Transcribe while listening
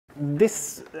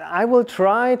I will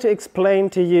try to explain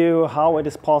to you how it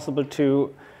is possible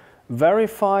to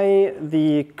verify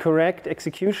the correct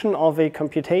execution of a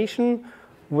computation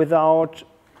without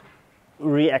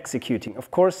re-executing.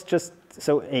 Of course, just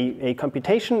so a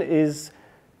computation is,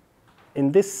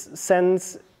 in this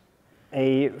sense,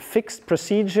 a fixed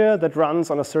procedure that runs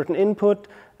on a certain input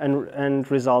and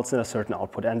results in a certain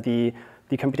output. And the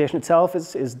computation itself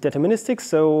is deterministic,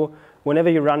 so whenever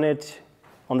you run it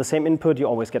on the same input, you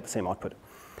always get the same output.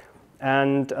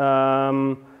 And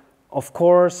of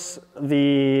course,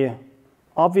 the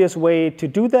obvious way to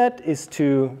do that is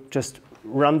to just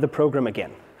run the program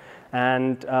again.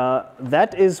 And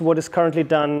that is what is currently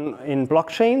done in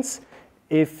blockchains.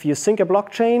 If you sync a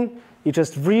blockchain, you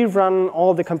just rerun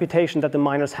all the computation that the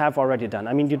miners have already done.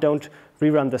 I mean, you don't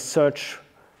rerun the search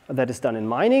that is done in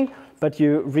mining, but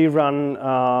you rerun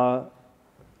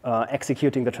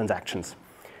executing the transactions.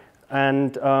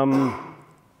 And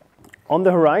on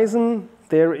the horizon,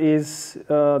 there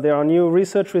are new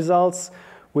research results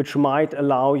which might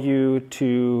allow you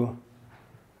to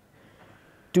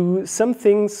do some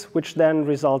things which then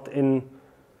result in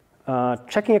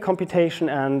checking a computation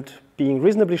and being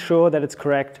reasonably sure that it's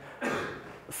correct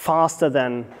faster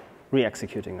than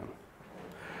re-executing them.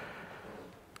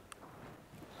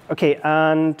 Okay,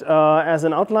 and as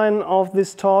an outline of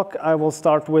this talk, I will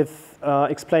start with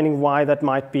explaining why that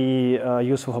might be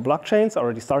useful for blockchains. I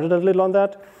already started a little on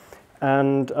that.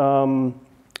 And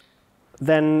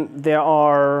then there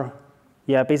are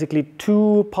basically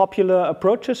two popular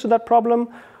approaches to that problem.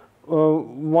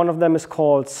 One of them is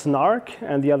called SNARK,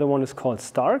 and the other one is called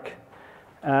STARK.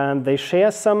 And they share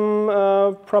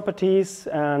some properties,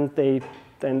 and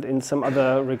in some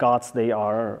other regards, they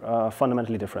are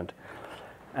fundamentally different.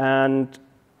 And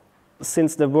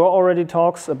since there were already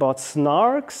talks about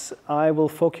SNARKs, I will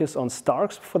focus on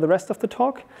STARKs for the rest of the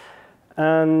talk.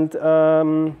 And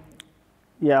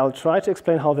I'll try to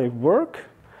explain how they work.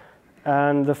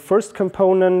 And the first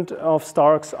component of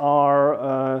STARKs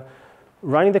are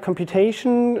running the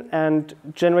computation and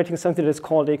generating something that's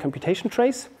called a computation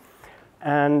trace.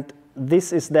 And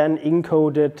this is then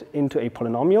encoded into a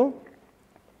polynomial.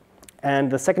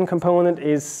 And the second component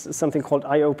is something called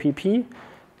IOPP,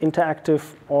 Interactive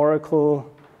Oracle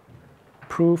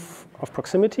Proof of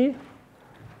Proximity.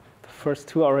 The first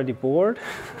two are already bored.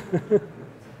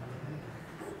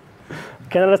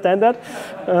 Can understand that.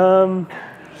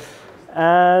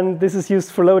 And this is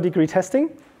used for low-degree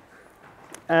testing.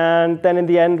 And then in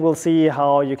the end, we'll see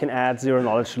how you can add zero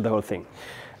knowledge to the whole thing.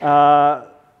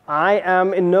 I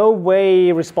am in no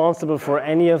way responsible for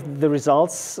any of the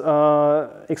results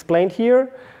explained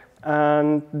here.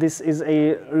 And this is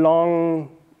a long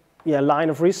line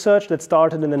of research that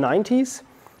started in the 90s.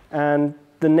 And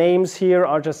the names here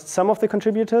are just some of the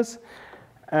contributors.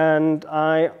 And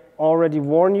I already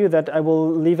warn you that I will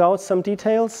leave out some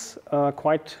details,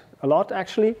 quite a lot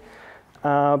actually.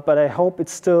 But I hope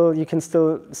you can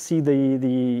still see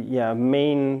the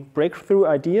main breakthrough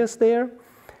ideas there.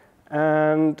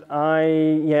 And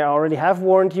I already have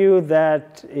warned you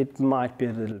that it might be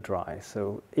a little dry.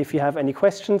 So if you have any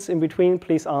questions in between,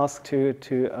 please ask to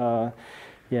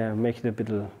make it a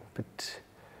bit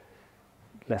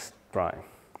less dry.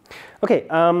 Okay,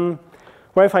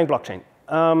 verifying blockchain.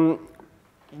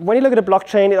 When you look at a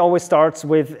blockchain, it always starts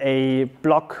with a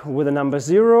block with a number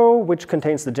 0, which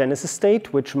contains the genesis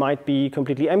state, which might be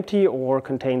completely empty or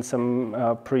contain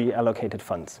some pre-allocated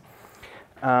funds.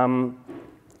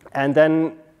 And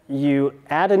then you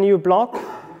add a new block,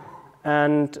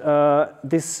 and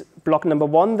this block number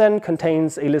 1 then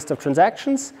contains a list of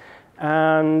transactions,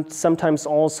 and sometimes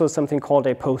also something called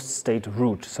a post-state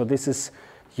root. So this is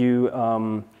you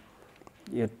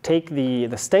take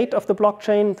the state of the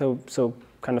blockchain, so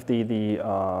kind of the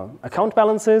account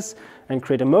balances, and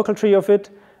create a Merkle tree of it.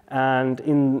 And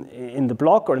in the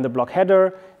block or in the block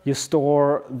header, you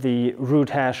store the root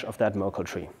hash of that Merkle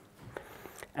tree.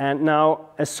 And now,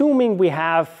 assuming we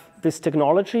have this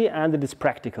technology and it is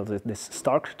practical, this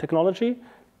Stark technology,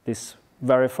 this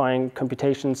verifying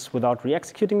computations without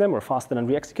re-executing them or faster than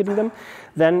re-executing them,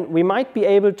 then we might be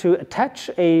able to attach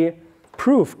a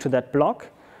proof to that block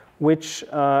which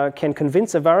can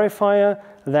convince a verifier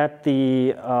that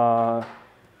the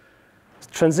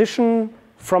transition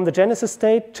from the genesis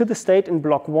state to the state in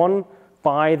block 1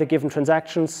 by the given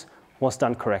transactions was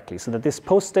done correctly. So that this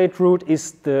post-state root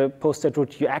is the post-state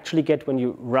root you actually get when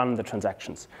you run the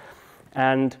transactions.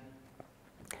 But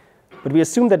we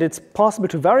assume that it's possible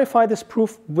to verify this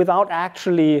proof without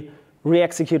actually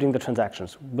re-executing the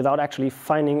transactions, without actually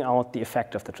finding out the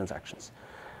effect of the transactions.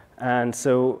 And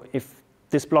so if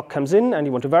this block comes in and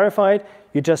you want to verify it,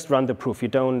 you just run the proof. You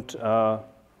don't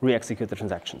re-execute the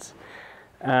transactions.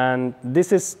 And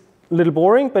this is a little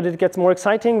boring, but it gets more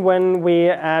exciting when we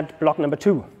add block number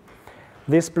 2.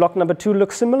 This block number 2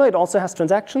 looks similar. It also has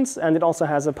transactions, and it also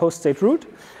has a post-state root.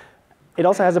 It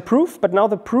also has a proof, but now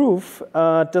the proof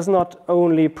does not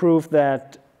only prove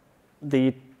that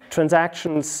the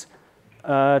transactions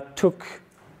took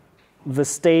the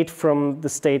state from the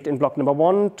state in block number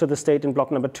 1 to the state in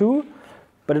block number 2,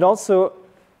 but it also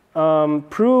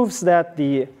proves that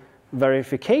the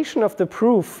verification of the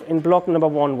proof in block number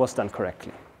 1 was done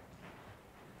correctly.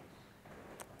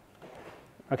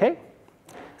 Okay?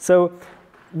 So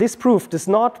this proof does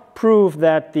not prove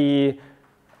that the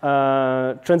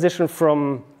transition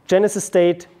from genesis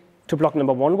state to block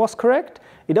number 1 was correct.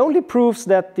 It only proves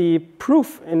that the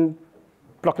proof in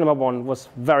block number 1 was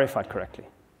verified correctly.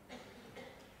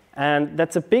 And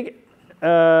that's a big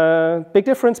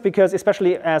difference, because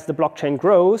especially as the blockchain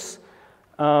grows,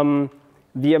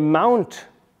 the amount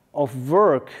of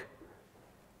work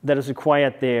that is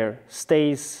required there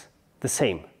stays the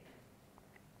same.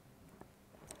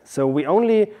 So we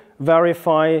only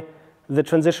verify the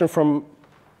transition from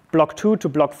block 2 to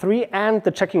block 3 and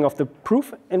the checking of the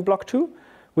proof in block 2.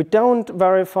 We don't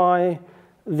verify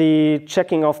the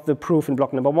checking of the proof in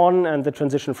block number 1 and the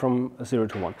transition from 0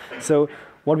 to 1. So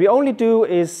what we only do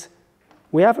is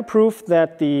we have a proof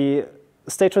that the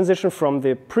state transition from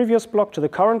the previous block to the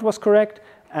current was correct,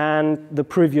 and the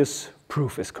previous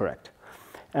proof is correct.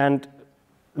 And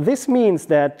this means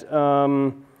that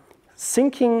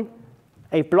syncing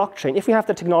a blockchain, if we have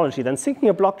the technology, then syncing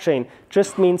a blockchain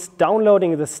just means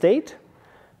downloading the state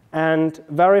and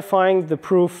verifying the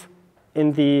proof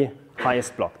in the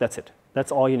highest block. That's it.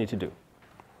 That's all you need to do.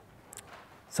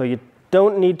 So you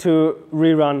don't need to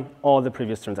rerun all the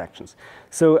previous transactions.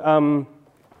 So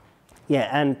yeah,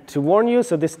 and to warn you,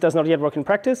 so this does not yet work in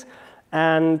practice,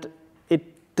 and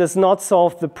it does not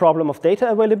solve the problem of data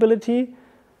availability,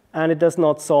 and it does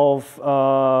not solve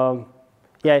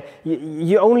yeah,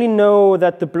 you only know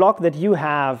that the block that you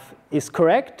have is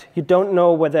correct. You don't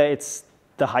know whether it's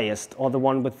the highest or the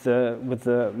one with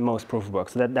the most proof of work.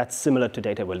 So that's similar to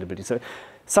data availability. So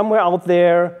somewhere out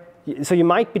there, so you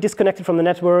might be disconnected from the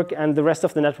network, and the rest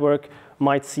of the network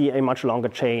might see a much longer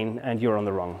chain, and you're on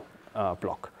the wrong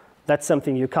block. That's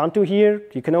something you can't do here.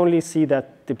 You can only see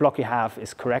that the block you have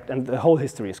is correct, and the whole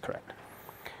history is correct.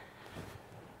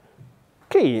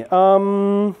 OK.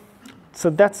 So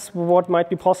that's what might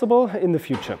be possible in the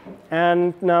future.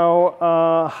 And now,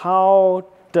 how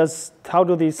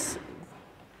do these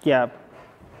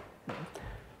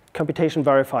computation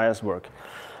verifiers work?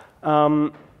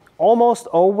 Almost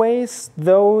always,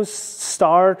 those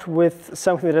start with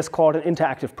something that is called an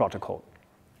interactive protocol.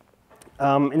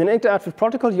 In an interactive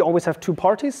protocol, you always have two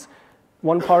parties.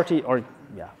 One party, or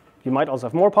you might also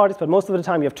have more parties, but most of the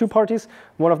time you have two parties.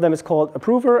 One of them is called a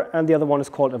prover, and the other one is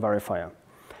called a verifier.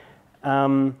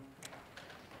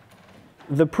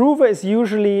 The prover is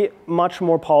usually much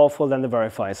more powerful than the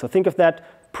verifier. So think of that.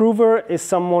 Prover is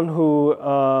someone who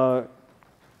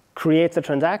creates a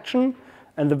transaction,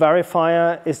 and the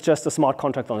verifier is just a smart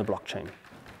contract on the blockchain.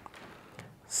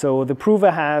 So the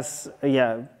prover has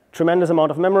tremendous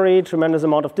amount of memory, tremendous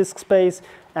amount of disk space,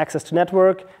 access to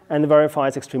network, and the verifier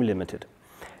is extremely limited.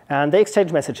 And they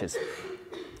exchange messages.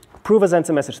 Prover sends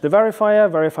a message to the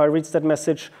verifier reads that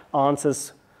message,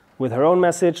 answers with her own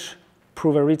message,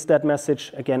 prover reads that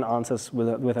message, again answers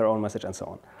with her own message, and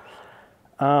so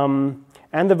on.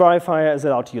 And the verifier is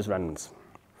allowed to use randomness.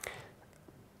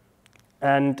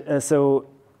 And so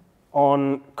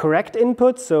on correct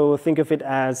input, so think of it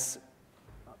as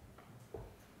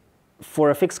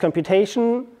for a fixed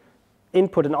computation,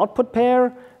 input and output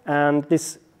pair, and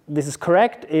this is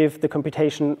correct if the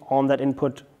computation on that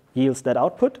input yields that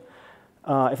output.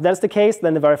 If that's the case,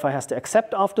 then the verifier has to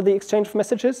accept after the exchange of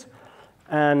messages.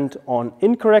 And on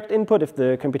incorrect input, if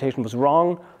the computation was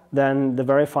wrong, then the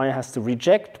verifier has to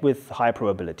reject with high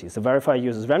probability. So the verifier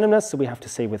uses randomness, so we have to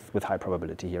say with high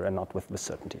probability here and not with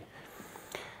certainty.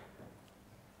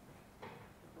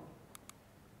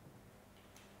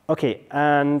 OK,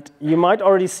 and you might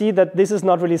already see that this is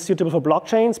not really suitable for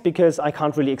blockchains, because I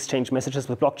can't really exchange messages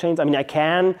with blockchains. I mean, I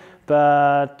can,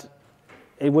 but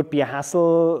it would be a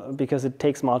hassle because it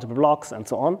takes multiple blocks and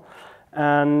so on.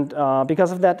 And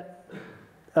because of that,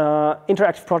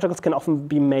 interactive protocols can often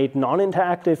be made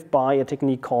non-interactive by a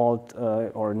technique called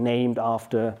or named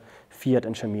after Fiat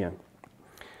and Shamir.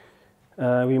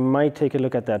 We might take a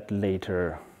look at that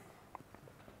later.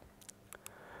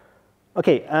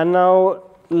 OK, and now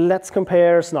let's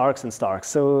compare snarks and starks.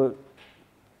 So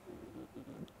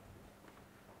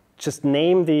just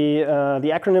name the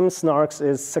acronym. Snarks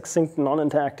is succinct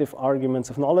non-interactive arguments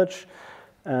of knowledge.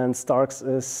 and Stark's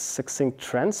is succinct,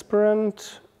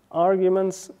 transparent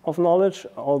arguments of knowledge,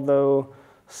 although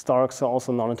Stark's are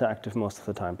also non-interactive most of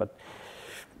the time. But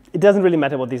it doesn't really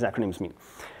matter what these acronyms mean.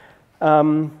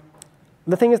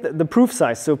 The thing is the proof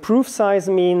size. So proof size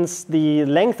means the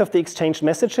length of the exchanged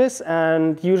messages,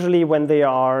 and usually when they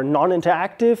are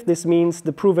non-interactive, this means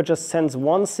the prover just sends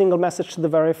one single message to the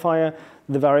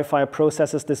verifier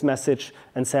processes this message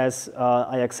and says,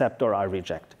 I accept or I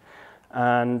reject.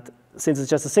 And since it's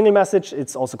just a single message,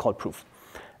 it's also called proof.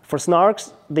 For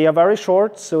snarks, they are very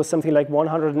short, so something like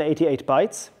 188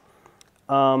 bytes,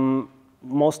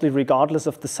 mostly regardless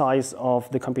of the size of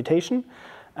the computation.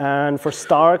 And for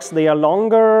Starks, they are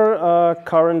longer,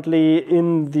 currently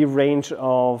in the range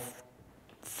of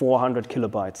 400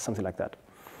 kilobytes, something like that.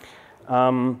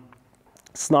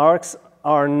 Snarks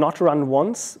are not run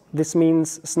once. This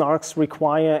means snarks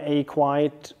require a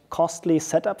quite costly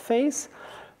setup phase,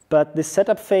 but this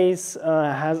setup phase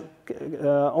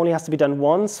only has to be done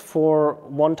once for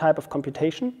one type of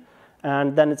computation,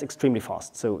 and then it's extremely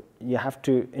fast. So you have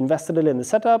to invest a little in the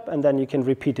setup, and then you can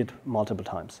repeat it multiple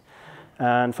times.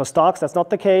 And for Starks, that's not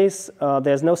the case.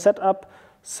 There's no setup,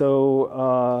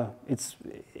 so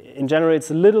in general, it's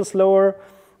a little slower,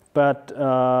 but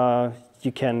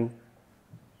you can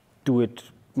do it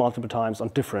multiple times on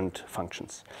different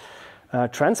functions.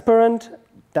 Transparent,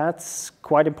 that's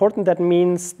quite important. That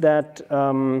means that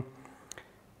for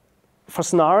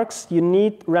snarks, you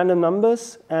need random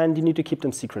numbers, and you need to keep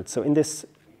them secret. So in this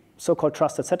so-called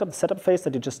trusted setup, the setup phase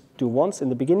that you just do once in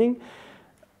the beginning,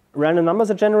 random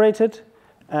numbers are generated,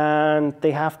 and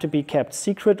they have to be kept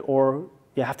secret, or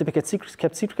have to be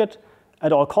kept secret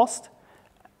at all cost.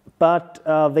 But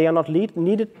they are not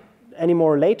needed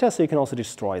anymore later, so you can also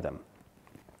destroy them.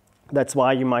 That's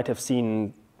why you might have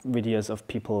seen videos of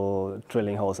people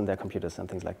drilling holes in their computers and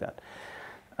things like that.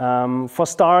 For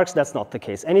Starks, that's not the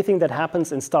case. Anything that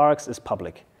happens in Starks is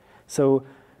public. So,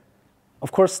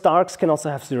 of course, Starks can also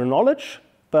have zero knowledge.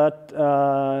 But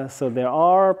so there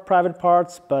are private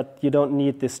parts, but you don't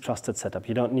need this trusted setup.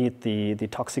 You don't need the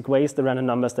toxic waste, the random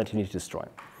numbers that you need to destroy.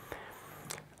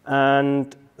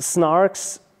 And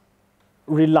snarks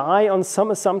rely on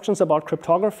some assumptions about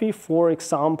cryptography. For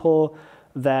example,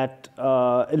 that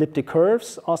elliptic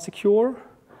curves are secure,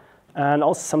 and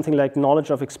also something like knowledge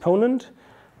of exponent,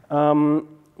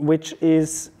 which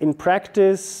is in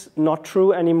practice not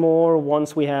true anymore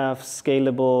once we have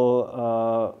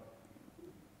scalable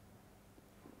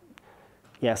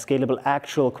scalable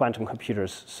actual quantum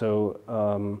computers.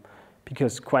 So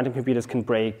because quantum computers can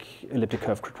break elliptic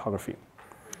curve cryptography.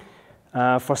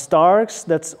 For Starks,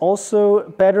 that's also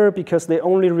better because they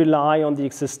only rely on the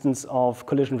existence of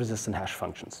collision-resistant hash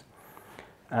functions.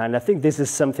 And I think this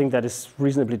is something that is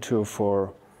reasonably true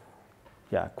for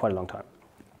quite a long time.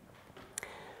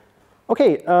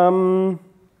 Okay,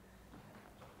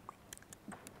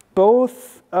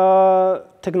 both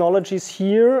technologies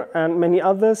here and many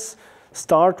others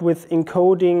start with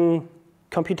encoding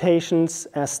computations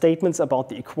as statements about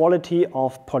the equality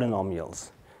of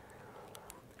polynomials.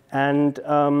 And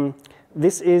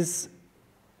this is,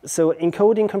 so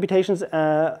encoding computations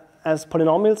as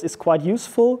polynomials is quite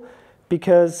useful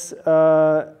because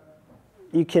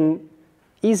you can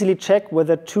easily check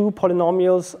whether two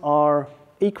polynomials are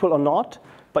equal or not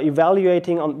by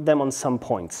evaluating them on some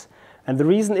points. And the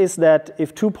reason is that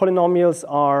if two polynomials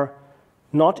are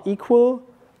not equal,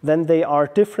 then they are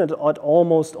different at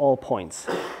almost all points.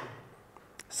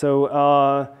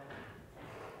 So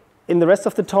in the rest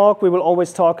of the talk, we will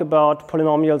always talk about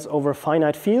polynomials over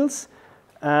finite fields.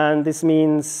 And this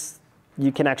means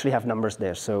you can actually have numbers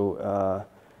there. So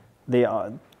they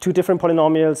are two different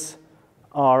polynomials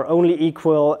are only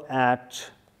equal at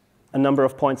a number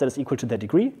of points that is equal to their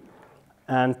degree,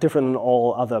 and different in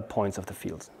all other points of the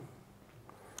fields.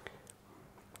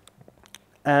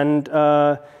 And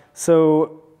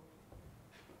so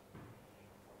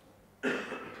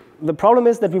the problem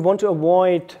is that we want to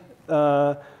avoid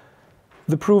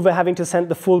the prover having to send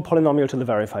the full polynomial to the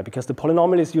verifier, because the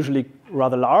polynomial is usually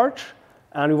rather large,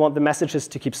 and we want the messages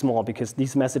to keep small, because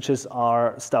these messages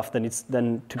are stuff that needs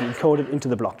then to be encoded into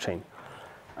the blockchain.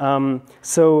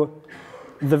 So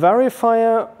the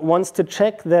verifier wants to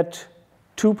check that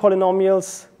two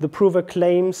polynomials the prover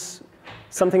claims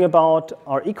something about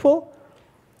are equal,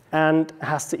 and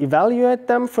has to evaluate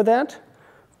them for that.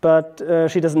 But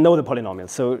she doesn't know the polynomial.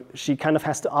 So she kind of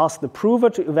has to ask the prover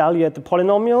to evaluate the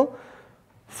polynomial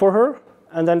for her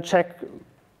and then check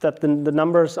that the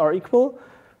numbers are equal.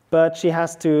 But she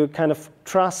has to kind of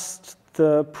trust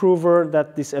the prover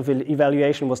that this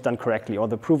evaluation was done correctly, or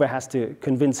the prover has to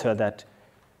convince her that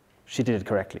she did it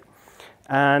correctly.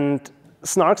 And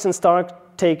snarks and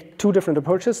Stark take two different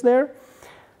approaches there.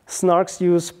 Snarks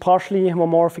use partially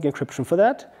homomorphic encryption for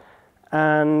that.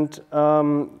 And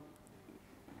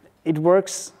it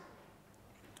works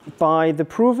by the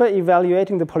prover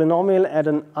evaluating the polynomial at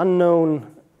an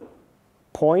unknown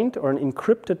point or an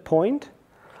encrypted point.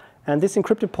 And this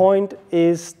encrypted point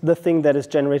is the thing that is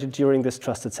generated during this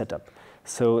trusted setup.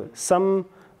 So some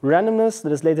randomness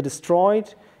that is later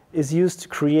destroyed is used to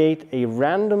create a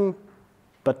random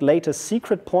but later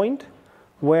secret point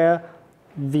where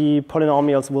the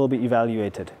polynomials will be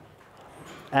evaluated.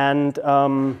 And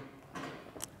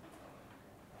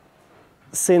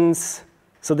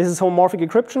so this is homomorphic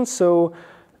encryption, so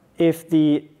if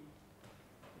the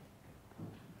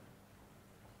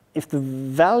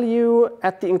value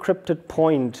at the encrypted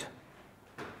point,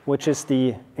 which is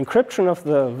the encryption of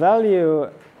the value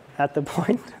at the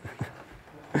point,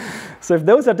 so if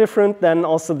those are different, then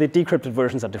also the decrypted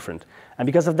versions are different. And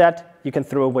because of that, you can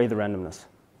throw away the randomness.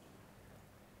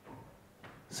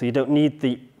 So you don't need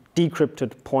the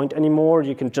decrypted point anymore.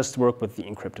 You can just work with the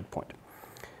encrypted point.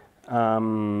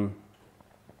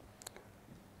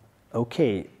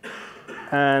 OK.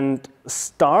 And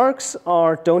Starks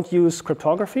don't use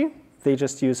cryptography. They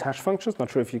just use hash functions.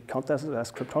 Not sure if you count that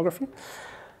as cryptography.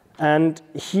 And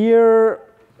here,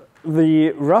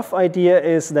 the rough idea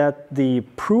is that the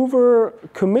prover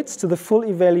commits to the full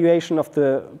evaluation of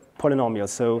the polynomial.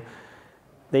 So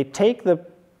they take the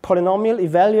polynomial,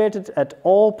 evaluate it at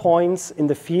all points in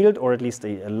the field, or at least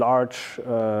a large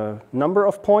number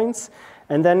of points,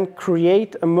 and then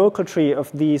create a Merkle tree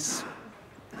of these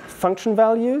function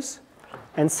values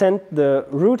and send the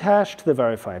root hash to the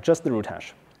verifier, just the root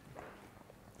hash.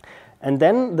 And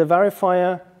then the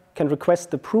verifier can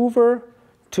request the prover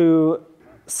to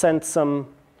send some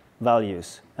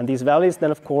values. And these values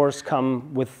then, of course,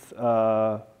 come with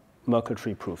Merkle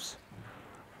tree proofs.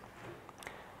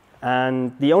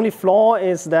 And the only flaw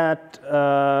is that,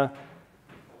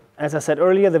 as I said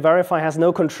earlier, the verifier has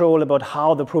no control about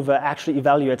how the prover actually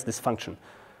evaluates this function.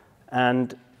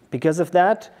 And because of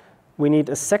that, we need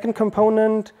a second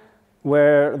component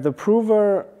where the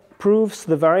prover proves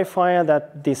the verifier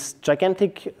that this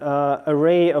gigantic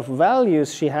array of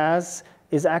values she has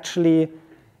is actually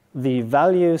the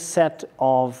value set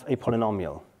of a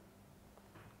polynomial.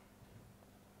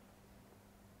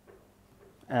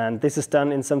 And this is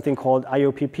done in something called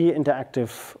IOPP,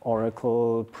 Interactive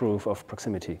Oracle Proof of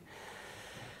Proximity.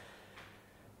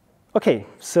 OK,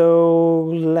 so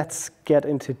let's get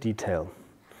into detail.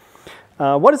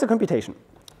 What is a computation?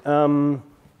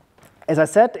 As I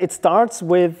said, it starts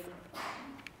with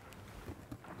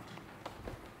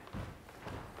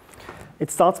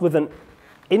an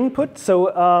input.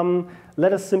 So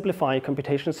let us simplify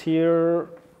computations here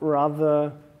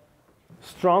rather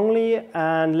strongly.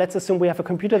 And let's assume we have a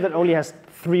computer that only has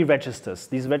 3 registers.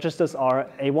 These registers are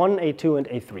A1, A2, and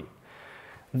A3.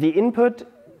 The input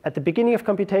at the beginning of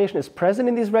computation is present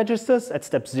in these registers at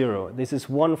step 0. This is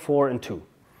 1, 4, and 2.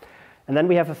 And then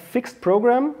we have a fixed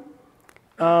program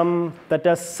that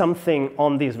does something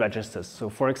on these registers. So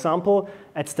for example,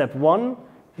 at step 1,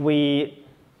 we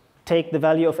take the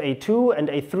value of A2 and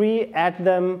A3, add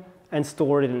them, and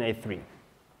store it in A3.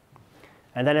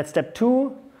 And then at step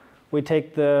 2, we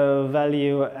take the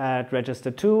value at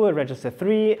register 2 and register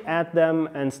 3, add them,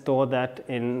 and store that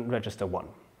in register 1.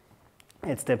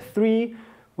 At step 3,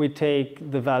 we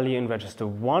take the value in register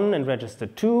 1 and register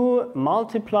 2,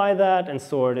 multiply that, and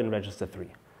store it in register 3.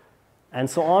 And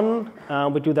so on.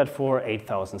 We do that for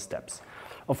 8,000 steps.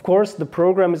 Of course, the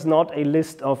program is not a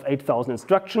list of 8,000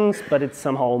 instructions, but it's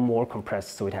somehow more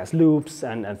compressed. So it has loops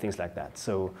and things like that.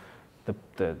 So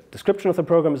the description of the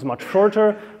program is much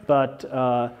shorter, but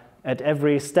at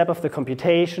every step of the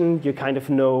computation, you kind of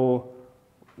know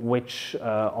which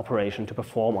operation to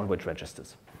perform on which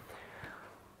registers.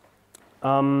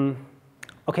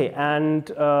 OK, and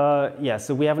yeah,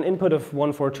 so we have an input of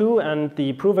 142, and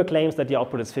the prover claims that the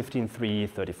output is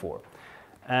 15,334.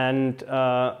 And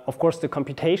of course, the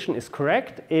computation is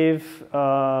correct if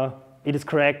it is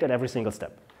correct at every single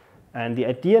step. And the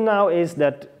idea now is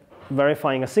that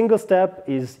verifying a single step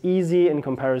is easy in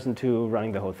comparison to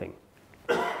running the whole thing.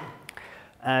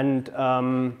 And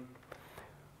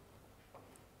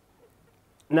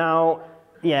now,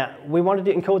 yeah, we wanted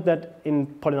to encode that in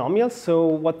polynomials. So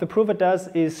what the prover does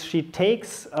is she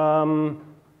takes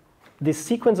this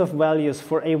sequence of values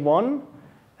for A1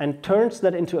 and turns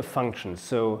that into a function.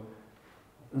 So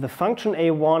the function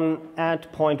A1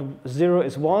 at point 0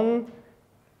 is 1,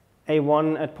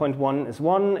 A1 at point 1 is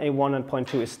 1, A1 at point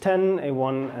 2 is 10,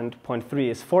 A1 and point 3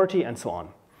 is 40, and so on.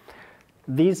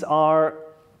 These are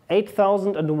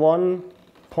 8,001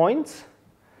 points,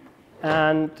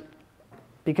 and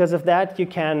because of that, you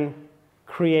can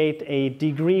create a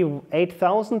degree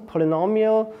 8000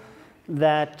 polynomial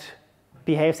that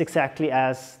behaves exactly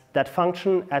as that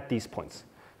function at these points.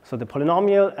 So the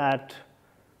polynomial at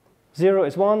 0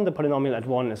 is 1, the polynomial at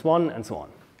 1 is 1, and so on.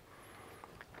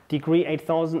 Degree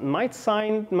 8000 might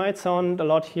sound a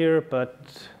lot here,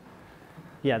 but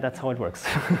yeah, that's how it works.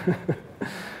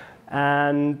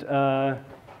 And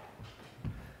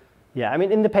yeah, I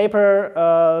mean, in the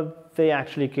paper, they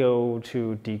actually go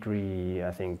to degree,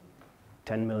 I think,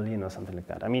 10 million or something like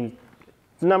that. I mean,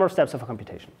 the number of steps of a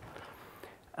computation.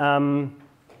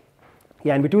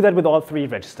 Yeah, and we do that with all 3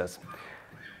 registers.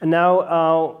 And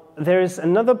now there is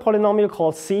another polynomial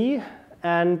called C,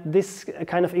 and this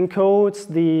kind of encodes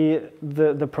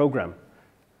the program.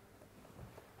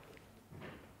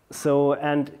 So,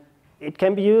 and it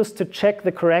can be used to check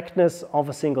the correctness of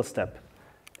a single step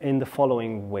in the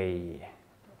following way.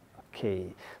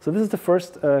 Okay, so this is the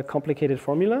first complicated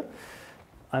formula.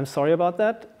 I'm sorry about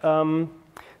that.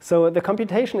 So the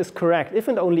computation is correct if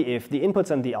and only if the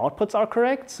inputs and the outputs are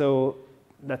correct. So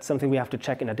that's something we have to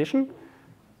check in addition.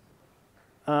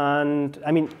 And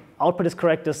I mean, output is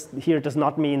correct here does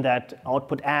not mean that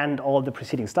output and all the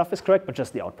preceding stuff is correct, but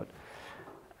just the output.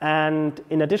 And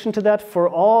in addition to that, for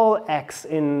all x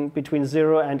in between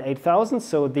 0 and 8000,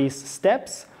 so these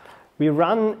steps, we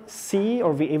run C,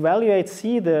 or we evaluate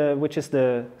C, which is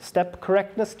the step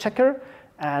correctness checker.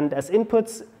 And as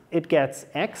inputs, it gets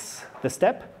x, the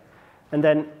step, and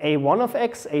then A1 of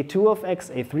x, A2 of x,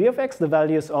 A3 of x, the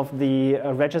values of the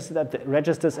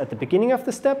registers at the beginning of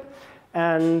the step,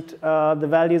 and the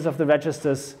values of the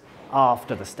registers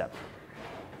after the step.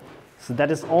 So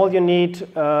that is all you need.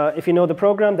 If you know the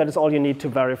program, that is all you need to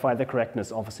verify the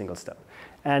correctness of a single step.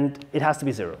 And it has to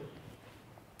be 0.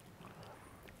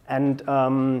 And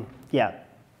yeah,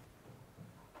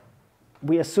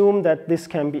 we assume that this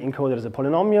can be encoded as a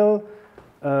polynomial.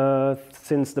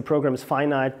 Since the program is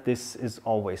finite, this is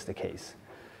always the case.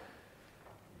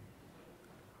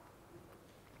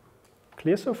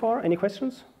 Clear so far? Any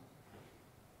questions?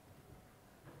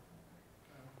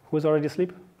 Who's already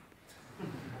asleep?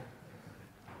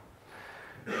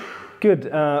 Good.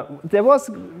 There was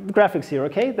graphics here,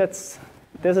 okay? There's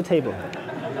a table.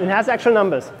 It has actual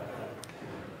numbers.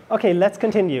 Okay, let's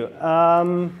continue.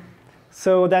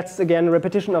 So that's, again, a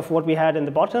repetition of what we had in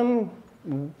the bottom,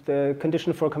 the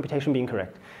condition for computation being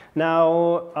correct.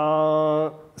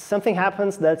 Now, something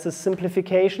happens that's a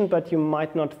simplification, but you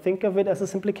might not think of it as a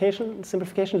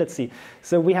simplification. Let's see.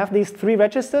 So we have these 3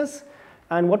 registers.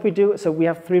 And what we do, so we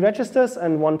have 3 registers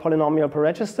and 1 polynomial per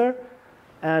register.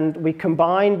 And we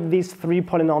combine these 3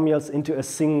 polynomials into a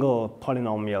single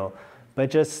polynomial by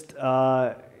just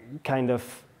kind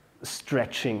of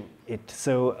stretching it.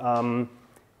 So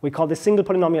we call this single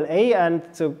polynomial A, and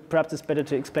so perhaps it's better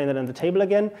to explain that in the table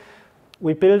again.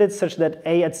 We build it such that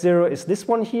A at 0 is this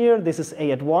one here. This is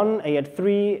A at 1, A at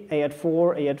 3, A at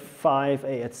 4, A at 5,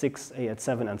 A at 6, A at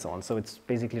 7, and so on. So it's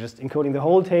basically just encoding the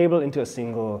whole table into a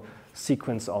single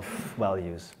sequence of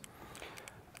values.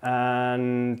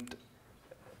 And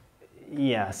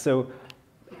yeah, so,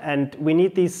 and we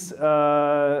need these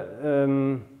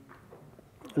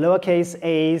lowercase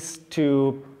a's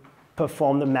to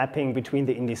perform the mapping between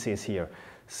the indices here.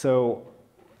 So,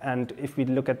 and if we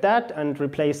look at that and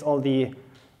replace all the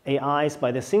ai's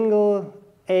by the single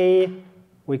a,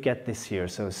 we get this here.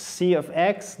 So C of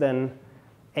x, then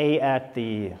A at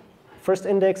the first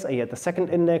index, A at the second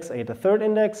index, A at the third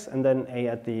index, and then A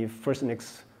at the first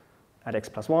index at x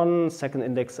plus 1, second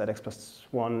index at x plus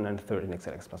 1, and third index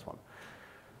at x plus 1.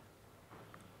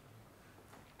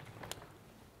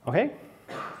 Okay,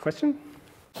 question?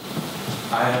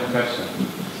 I have a question.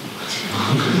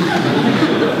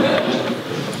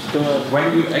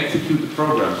 When you execute the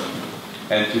program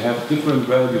and you have different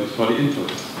values for the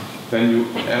inputs, then you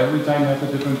every time have a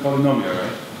different polynomial,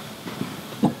 right?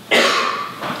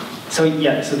 So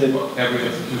yeah, so every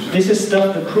execution. This is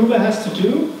stuff the prover has to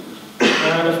do,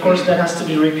 and of course that has to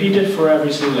be repeated for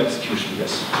every single execution,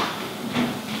 yes.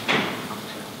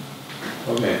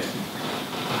 Okay.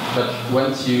 But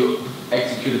once you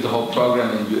executed the whole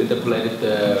program and you interpolated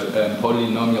the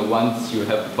polynomial once, you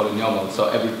have the polynomial.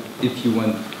 So if you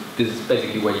want, this is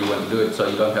basically where you want to do it, so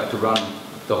you don't have to run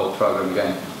the whole program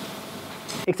again.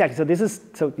 Exactly. So this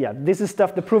is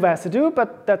stuff the prover has to do,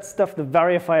 but that's stuff the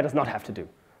verifier does not have to do.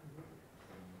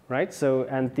 Right? So,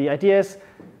 and the idea is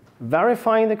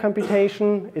verifying the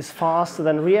computation is faster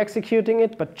than re-executing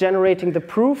it, but generating the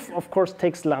proof, of course,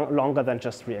 takes longer than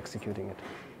just re-executing it,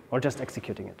 or just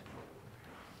executing it.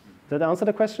 Did that answer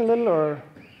the question a little, or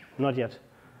not yet?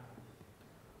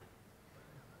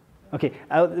 Okay,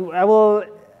 I will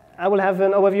I will have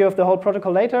an overview of the whole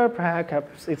protocol later.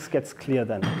 Perhaps it gets clear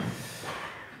then.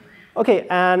 OK,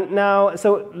 and now,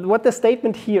 so what the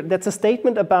statement here, that's a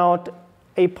statement about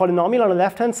a polynomial on the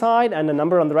left-hand side and a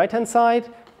number on the right-hand side.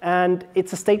 And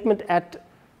it's a statement at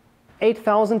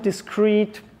 8,000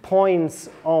 discrete points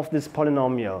of this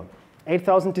polynomial,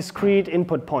 8,000 discrete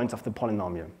input points of the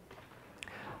polynomial.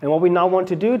 And what we now want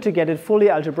to do to get it fully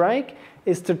algebraic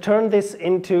is to turn this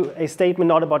into a statement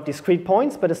not about discrete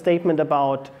points, but a statement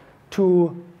about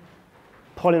two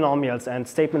polynomials and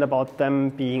statement about them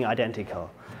being identical.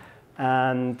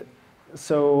 And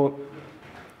so,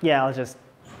 yeah, I'll just,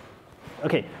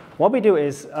 OK, what we do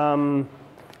is,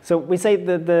 so we say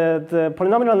the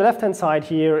polynomial on the left-hand side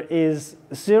here is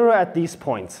 0 at these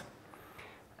points.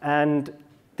 And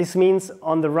this means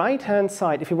on the right-hand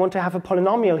side, if we want to have a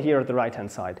polynomial here at the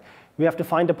right-hand side, we have to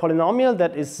find a polynomial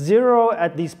that is 0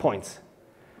 at these points.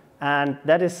 And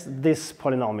that is this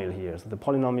polynomial here. So the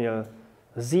polynomial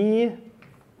z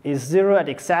is 0 at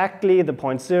exactly the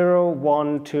point 0,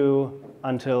 1, 2,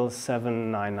 until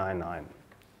 7, 9, 9, 9,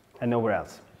 and nowhere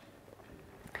else.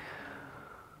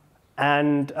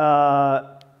 And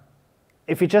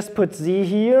if we just put z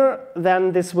here,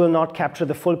 then this will not capture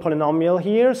the full polynomial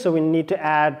here. So we need to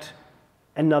add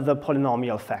another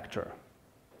polynomial factor.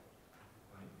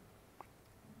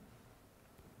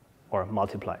 Or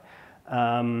multiply.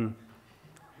 A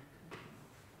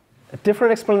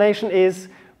different explanation is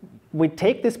we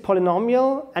take this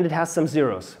polynomial and it has some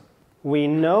zeros. We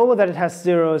know that it has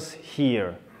zeros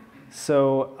here.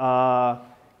 So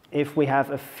if we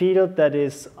have a field that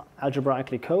is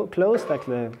algebraically closed, like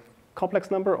the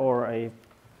complex number or a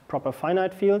proper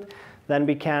finite field, then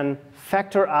we can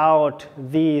factor out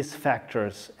these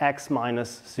factors, x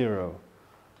minus 0.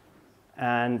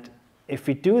 And if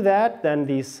we do that, then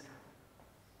these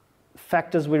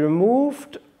factors we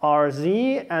removed are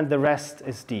z, and the rest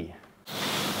is d.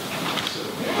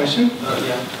 Question?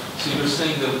 Yeah. So you're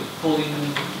saying the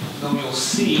polynomial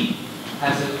c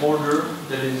has an order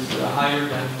that is higher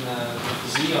than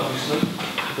z, obviously,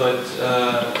 but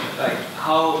like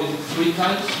how is it 3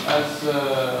 times as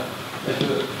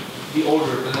the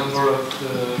order, the number of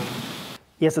the?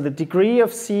 Yeah. So the degree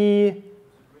of c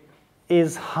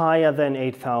is higher than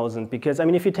 8,000 because I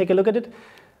mean, if you take a look at it,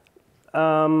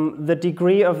 the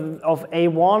degree of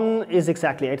A1 is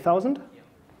exactly 8,000.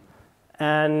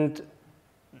 And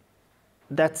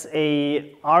that's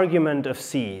an argument of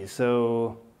C.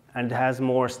 So, and it has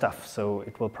more stuff. So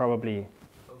it will probably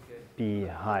be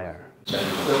higher. So is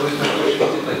my question,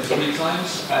 is it like 3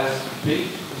 times as big?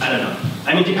 I don't know.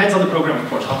 I mean, it depends on the program, of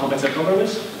course, how complex that program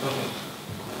is. Okay.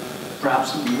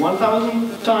 Perhaps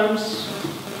 1,000 times.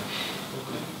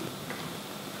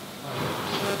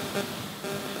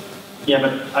 Yeah,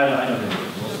 but I don't know.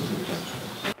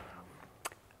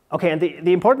 OK, and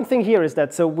the important thing here is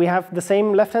that so we have the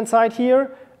same left-hand side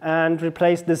here and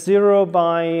replace the 0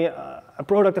 by a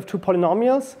product of two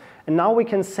polynomials. And now we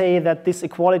can say that this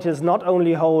equality does not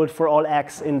only hold for all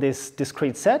x in this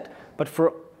discrete set, but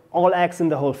for all x in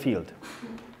the whole field.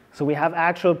 So we have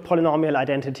actual polynomial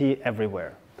identity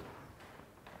everywhere.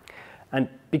 And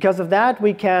because of that,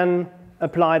 we can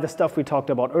apply the stuff we talked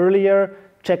about earlier,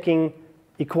 checking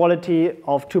equality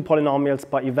of two polynomials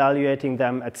by evaluating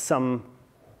them at some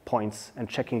points and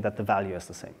checking that the value is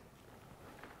the same.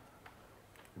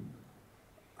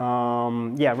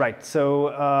 Yeah, right. So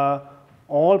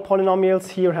all polynomials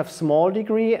here have small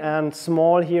degree, and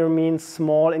small here means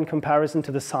small in comparison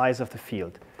to the size of the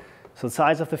field. So the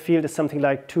size of the field is something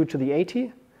like 2 to the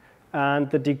 80, and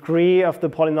the degree of the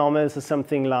polynomials is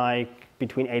something like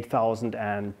between 8,000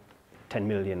 and 10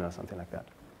 million or something like that.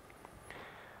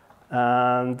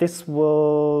 This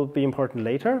will be important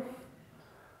later.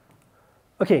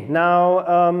 OK,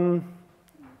 now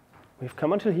we've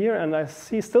come until here, and I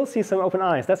still see some open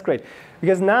eyes. That's great.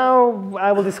 Because now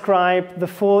I will describe the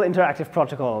full interactive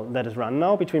protocol that is run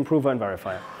now between prover and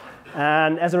verifier.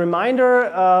 And as a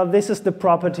reminder, this is the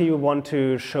property we want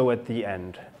to show at the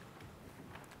end.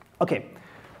 OK,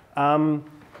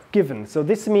 given. So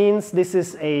this means this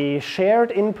is a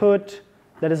shared input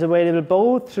that is available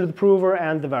both to the prover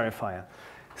and the verifier.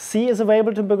 C is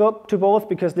available to both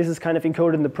because this is kind of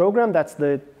encoded in the program. That's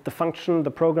the function,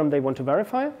 the program they want to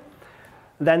verify.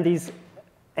 Then these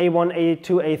A1,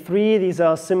 A2, A3, these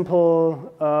are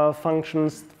simple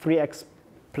functions, 3x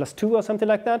plus 2 or something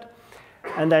like that.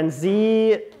 And then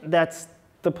Z, that's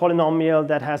the polynomial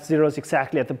that has zeros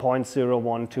exactly at the points 0,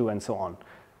 1, 2, and so on.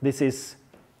 This is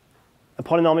a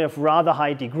polynomial of rather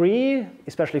high degree,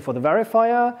 especially for the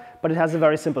verifier, but it has a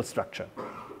very simple structure.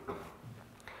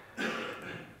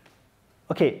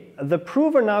 OK, the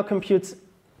prover now computes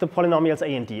the polynomials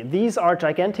a and d. These are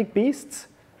gigantic beasts,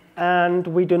 and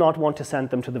we do not want to send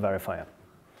them to the verifier.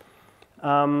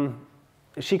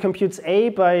 She computes a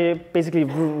by basically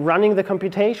running the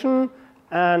computation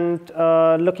and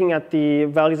looking at the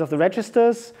values of the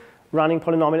registers, running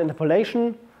polynomial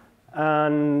interpolation,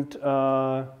 and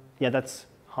yeah, that's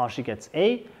how she gets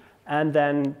a. And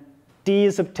then d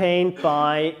is obtained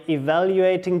by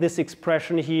evaluating this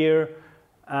expression here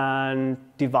and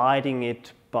dividing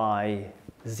it by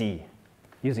z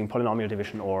using polynomial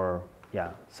division or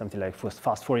yeah, something like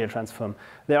fast Fourier transform.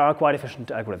 There are quite efficient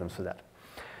algorithms for that.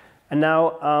 And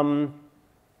now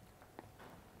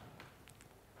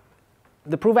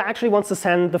the prover actually wants to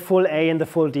send the full A and the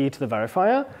full D to the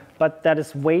verifier, but that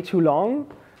is way too long.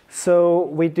 So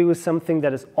we do something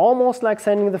that is almost like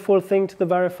sending the full thing to the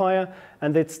verifier,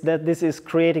 and it's that this is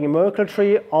creating a Merkle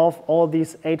tree of all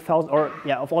these 8,000, or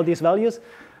yeah, of all these values,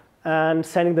 and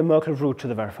sending the Merkle root to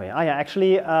the verifier. Ah, yeah,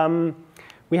 actually,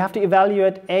 we have to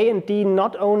evaluate A and D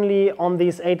not only on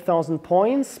these 8,000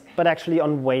 points, but actually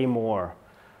on way more.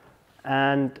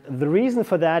 And the reason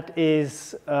for that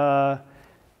is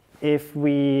if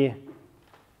we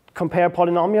compare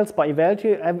polynomials by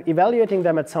evaluating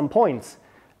them at some points,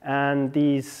 and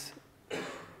these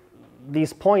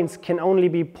points can only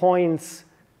be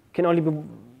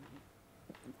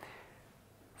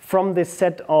from this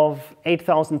set of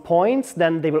 8,000 points,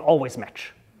 then they will always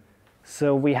match.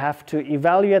 So we have to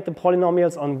evaluate the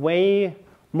polynomials on way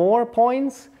more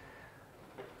points.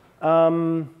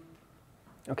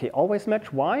 Okay, always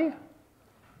match. Why?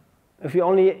 If you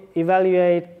only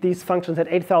evaluate these functions at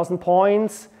 8,000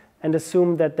 points and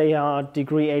assume that they are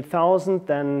degree 8,000,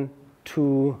 then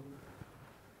two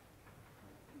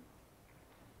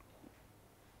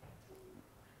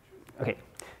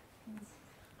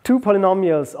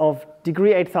polynomials of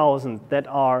degree 8,000 that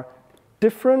are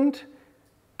different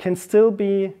can still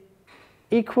be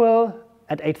equal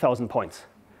at 8,000 points.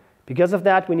 Because of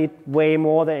that, we need way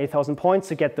more than 8,000 points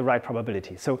to get the right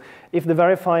probability. So if the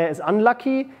verifier is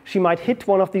unlucky, she might hit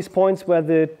one of these points where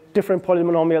the different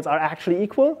polynomials are actually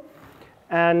equal.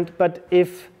 But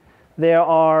if there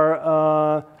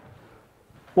are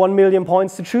 1 million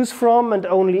points to choose from and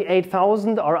only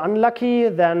 8,000 are unlucky,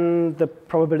 then the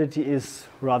probability is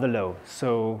rather low.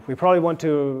 So we probably want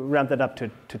to ramp that up to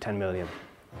 10 million.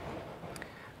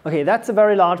 OK, that's a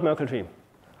very large Merkle tree.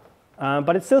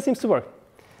 But it still seems to work.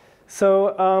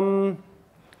 So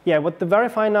yeah, what the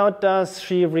verifier now does,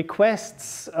 she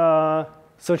requests,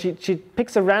 so she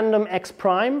picks a random x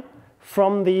prime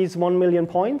from these 1 million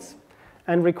points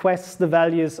and requests the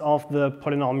values of the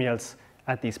polynomials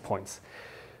at these points.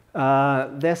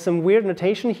 There's some weird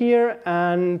notation here,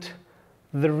 and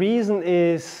the reason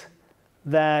is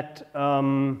that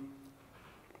the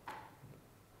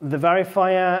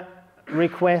verifier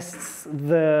requests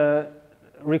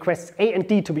A and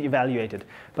D to be evaluated.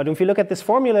 But if you look at this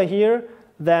formula here,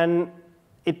 then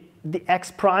the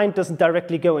x prime doesn't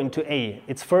directly go into A.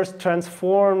 It's first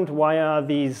transformed via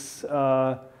these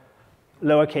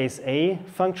lowercase a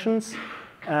functions.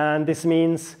 And this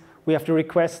means we have to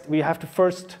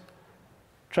first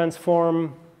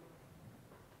transform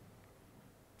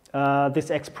this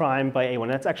x prime by A1.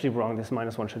 That's actually wrong. This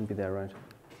 -1 shouldn't be there, right?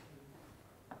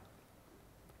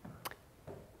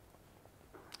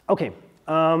 OK.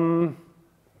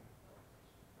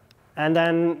 And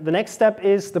then the next step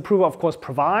is the prover, of course,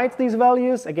 provides these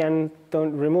values. Again,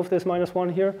 don't remove this -1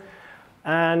 here.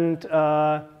 And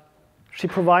she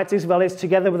provides these values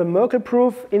together with a Merkle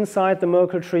proof inside the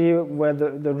Merkle tree, where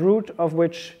the root of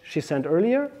which she sent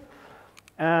earlier.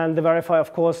 And the verifier,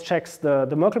 of course, checks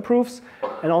the Merkle proofs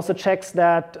and also checks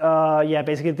that, yeah,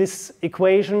 basically this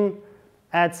equation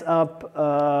adds up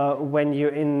when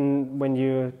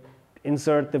you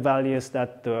insert the values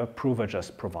that the prover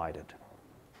just provided.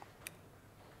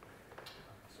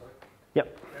 Sorry. Yep.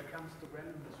 Where comes the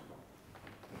randomness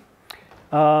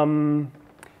from?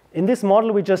 In this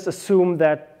model, we just assume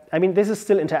that, I mean, this is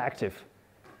still interactive.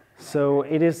 So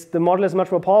the model is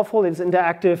much more powerful, it's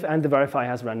interactive, and the verifier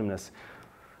has randomness.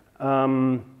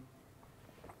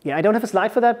 Yeah, I don't have a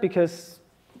slide for that because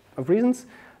of reasons.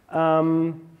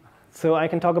 So I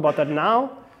can talk about that now.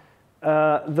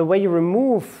 The way you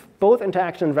remove both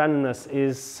interaction and randomness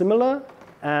is similar.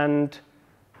 And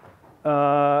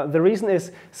the reason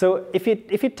is, so if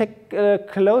you take a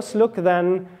close look,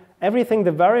 then everything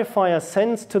the verifier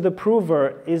sends to the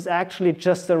prover is actually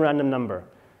just a random number.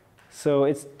 So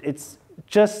it's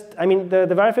just, I mean,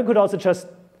 the verifier could also just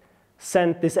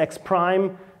send this x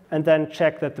prime and then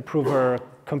check that the prover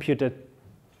computed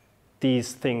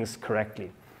these things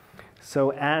correctly.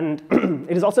 So, and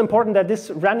it is also important that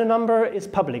this random number is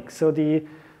public. So the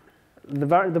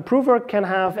the prover can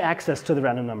have access to the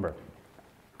random number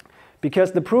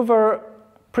because the prover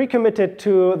pre-committed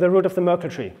to the root of the Merkle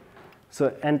tree.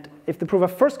 So, and if the prover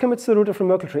first commits to the root of the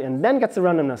Merkle tree and then gets the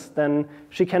randomness, then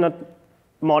she cannot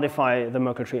modify the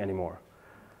Merkle tree anymore.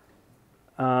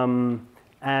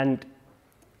 And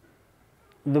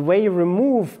the way you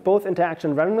remove both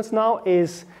interaction and randomness now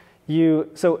is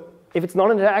so if it's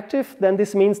non-interactive, then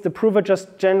this means the prover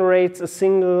just generates a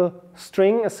single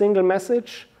string, a single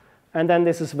message, and then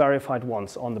this is verified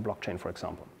once on the blockchain, for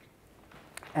example.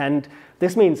 And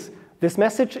this means this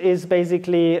message is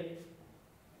basically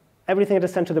everything that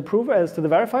is sent to the prover as to the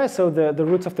verifier, so the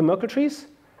roots of the Merkle trees.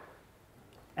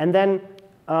 And then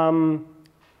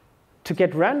to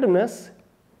get randomness,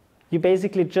 you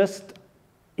basically just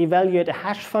evaluate a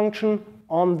hash function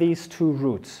on these two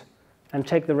roots and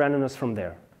take the randomness from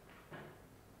there.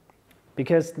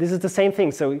 Because this is the same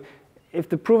thing. So if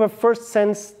the prover first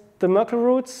sends the Merkle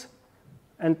roots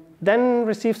and then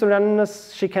receives the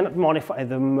randomness, she cannot modify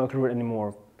the Merkle root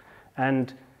anymore.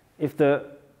 And if the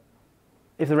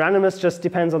randomness just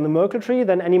depends on the Merkle tree,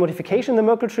 then any modification in the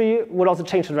Merkle tree will also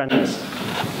change the randomness.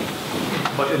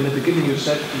 But in the beginning you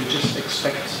said you just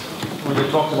expect, when you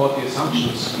talked about the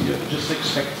assumptions, you just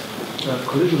expect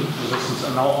collision resistance,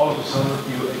 and now all of a sudden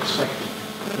you expect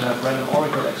to have random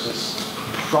oracle access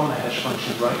from a hash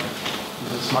function, right?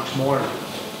 This is much more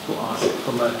to ask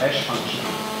from a hash function.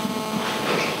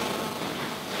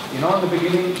 You know, in the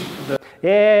beginning,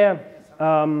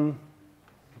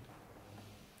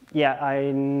 yeah,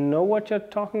 I know what you're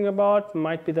talking about.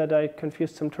 Might be that I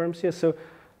confused some terms here. So,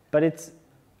 but is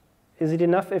it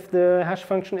enough if the hash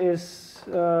function is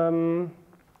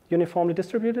uniformly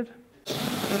distributed?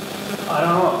 I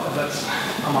don't know.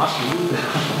 I'm asking you.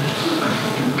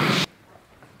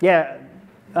 Yeah,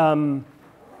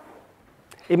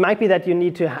 it might be that you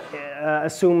need to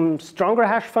assume stronger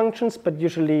hash functions, but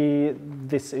usually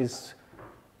this is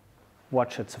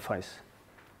what should suffice.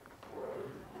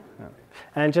 Yeah.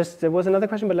 And there was another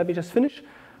question, but let me just finish.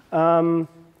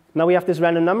 Now we have this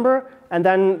random number, and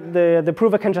then the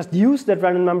prover can just use that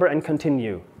random number and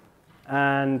continue,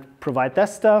 and provide that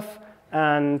stuff,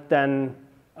 and then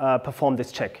perform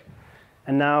this check.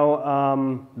 And now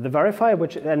the verifier,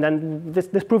 and then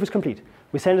this proof is complete.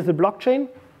 We send it to the blockchain,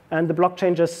 and the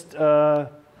blockchain just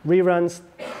reruns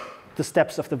the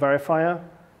steps of the verifier,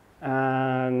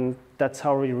 and that's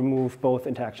how we remove both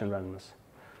interaction and randomness.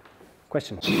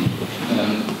 Question? I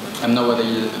don't know whether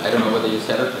you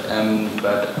said it,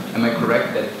 but am I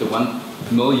correct that the 1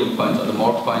 million points or the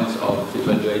more points of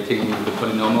evaluating the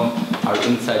polynomial are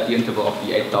inside the interval of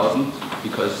the 8,000?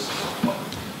 Because,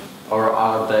 or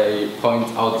are they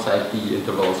points outside the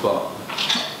interval as well?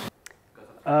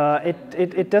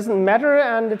 It doesn't matter,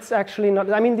 and it's actually not.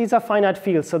 I mean, these are finite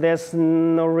fields, so there's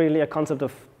no really a concept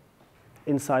of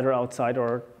inside or outside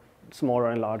or smaller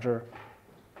and larger.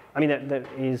 I mean, there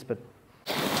is, but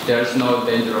there's no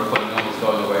danger of polynomials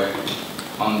going away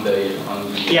on the.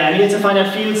 Yeah, I mean, it's a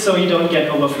finite field, so you don't get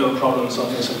overflow problems or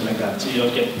something like that. So you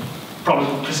don't get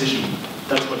problems with precision.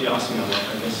 That's what you're asking about,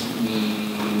 I guess.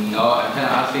 No, I'm kind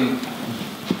of asking.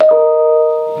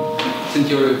 Since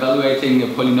you're evaluating a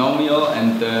polynomial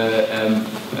and the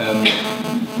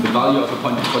value of a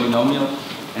polynomial,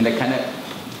 and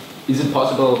is it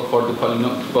possible for the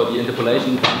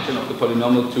interpolation function of the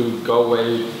polynomial to go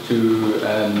away to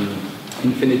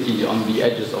infinity on the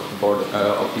edges of the border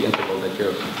of the interval that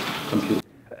you're computing?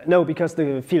 No, because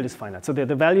the field is finite. So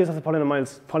the values of the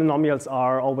polynomials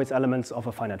are always elements of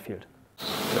a finite field.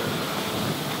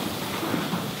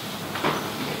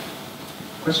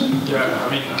 Question? Yeah, I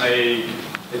mean,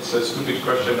 it's a stupid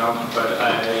question now, but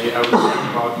I was talking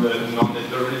about the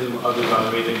non-determinism of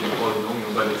evaluating the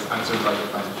polynomial, but it's answered by the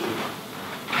finite field.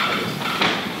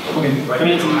 Okay, Right? I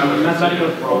mean, you don't have a mathematical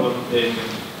problem if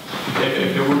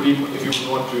you would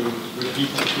want to repeat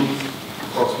the proof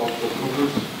across multiple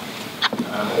provers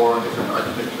or different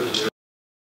architectures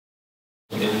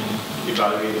in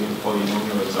evaluating the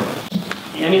polynomial itself.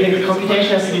 I mean, the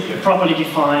computation has to be properly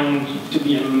defined to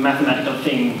be a mathematical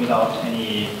thing without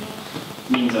any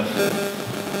means of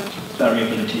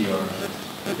variability or.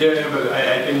 Yeah, but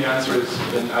I think the answer is,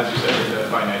 as you said, in the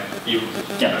finite field.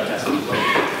 Yeah, that's it.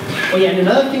 Oh yeah, and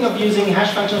another thing of using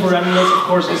hash function for randomness, of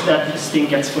course, is that this thing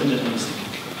gets fully deterministic,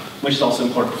 which is also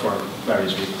important for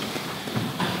various reasons.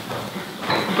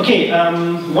 Okay,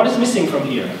 what is missing from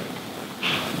here?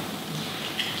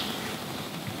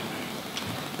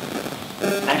 I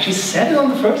actually said it on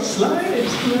the first slide,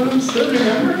 if anyone still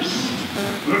remembers.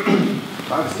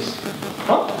 privacy.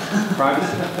 What?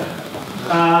 Privacy.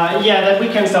 Yeah, that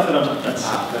weekend stuff that on top. That's.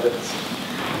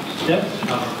 Yeah?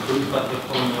 Proof that the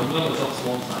polynomial is of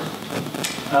small size.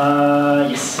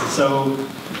 Yes. So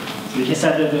we can say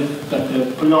that the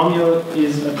polynomial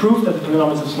is a proof that the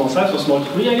polynomial is of small size or small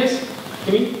degree, I guess.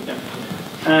 You mean? Yeah.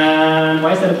 And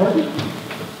why is that important?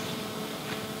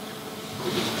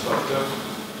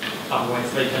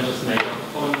 Otherwise, they can just make a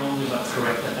polynomial that's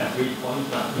correct at every point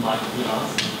that might be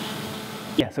asked.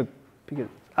 Yeah, so because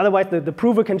otherwise the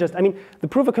prover can just, the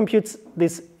prover computes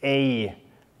this A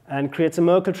and creates a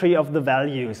Merkle tree of the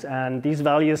values, and these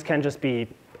values can just be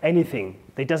anything.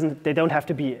 They don't have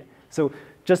to be, so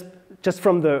just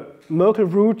from the Merkle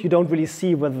root, you don't really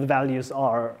see whether the values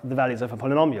are the values of a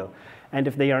polynomial. And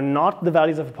if they are not the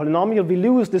values of a polynomial, we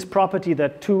lose this property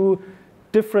that two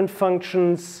different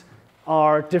functions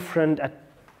are different at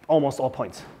almost all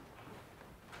points.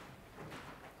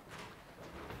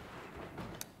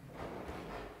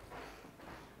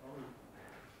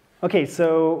 Okay,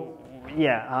 so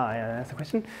yeah, that's the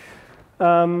question.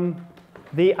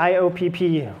 The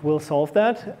IOPP will solve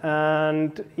that,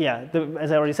 and yeah,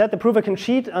 as I already said, the prover can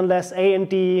cheat unless A and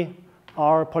D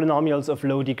are polynomials of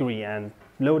low degree, and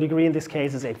low degree in this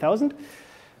case is 8,000.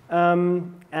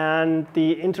 And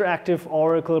the interactive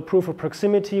oracle proof of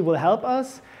proximity will help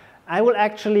us. I will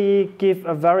actually give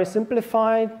a very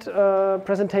simplified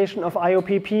presentation of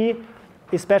IOPP.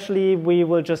 Especially, we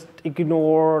will just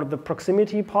ignore the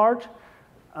proximity part.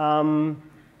 In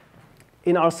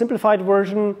our simplified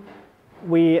version,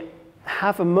 we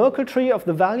have a Merkle tree of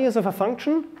the values of a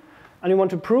function, and we want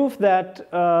to prove that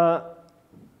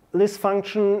this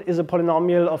function is a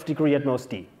polynomial of degree at most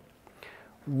d.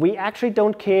 We actually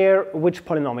don't care which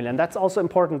polynomial, and that's also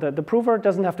important. That the prover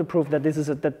doesn't have to prove that this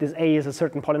A is a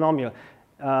certain polynomial.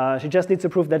 She just needs to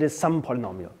prove that it's some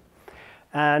polynomial.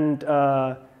 And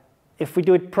if we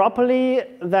do it properly,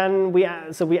 then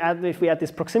if we add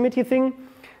this proximity thing,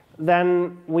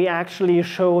 then we actually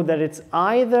show that it's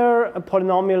either a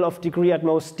polynomial of degree at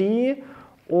most d,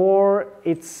 or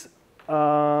it's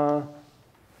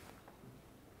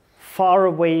far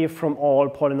away from all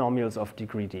polynomials of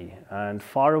degree d. And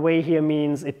far away here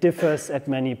means it differs at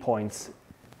many points,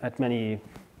 at many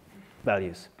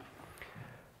values.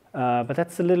 But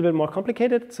that's a little bit more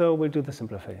complicated, so we'll do the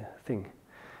simplified thing.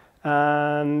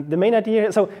 And the main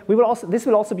idea, so this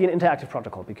will also be an interactive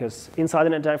protocol, because inside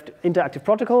an interactive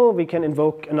protocol, we can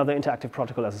invoke another interactive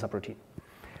protocol as a subroutine.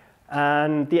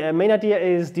 And the main idea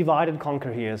is divide and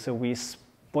conquer here. So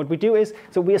what we do is,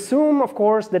 so we assume, of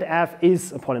course, that f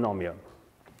is a polynomial.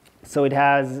 So it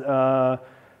has,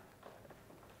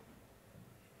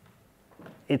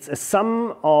 it's a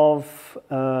sum of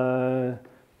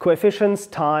coefficients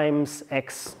times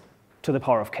x to the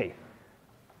power of k.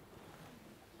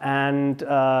 And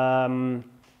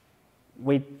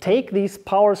we take these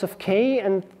powers of k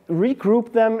and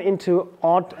regroup them into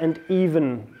odd and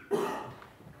even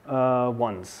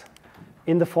ones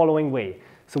in the following way.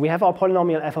 So we have our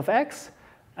polynomial f of x,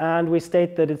 and we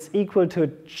state that it's equal to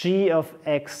g of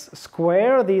x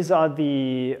squared. These are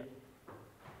the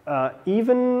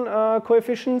even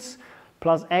coefficients,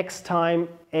 plus x times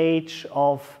h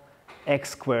of x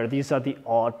squared. These are the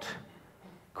odd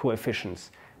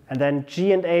coefficients. And then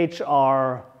g and h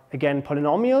are, again,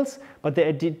 polynomials, but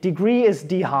the degree is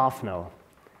d half now.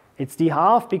 It's d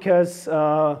half because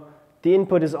the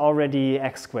input is already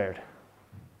x squared.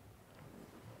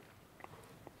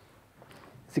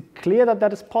 Is it clear that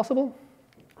that is possible?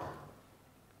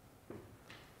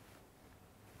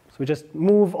 So we just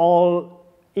move all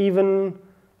even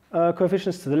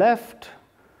coefficients to the left,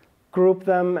 group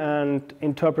them, and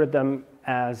interpret them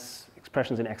as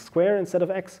expressions in x squared instead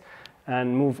of x,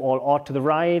 and move all odd to the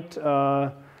right,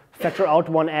 factor out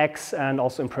 1x, and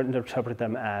also interpret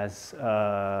them as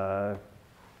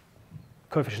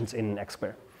coefficients in x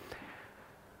squared.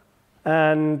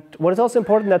 And what is also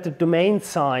important that the domain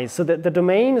size, so that the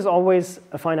domain is always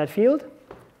a finite field,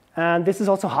 and this is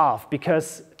also half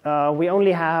because we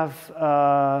only have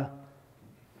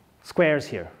squares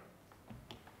here.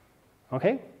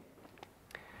 Okay?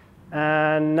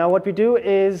 And now what we do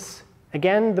is,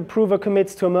 again, the prover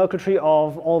commits to a Merkle tree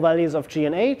of all values of g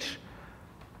and h,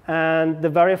 and the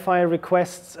verifier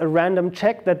requests a random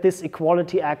check that this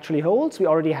equality actually holds. We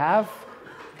already have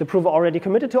the prover already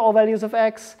committed to all values of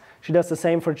x. She does the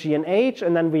same for g and h,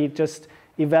 and then we just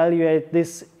evaluate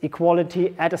this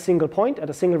equality at a single point, at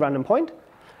a single random point.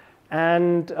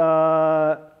 And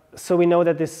so we know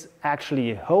that this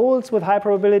actually holds with high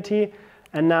probability.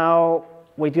 And now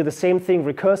we do the same thing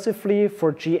recursively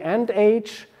for g and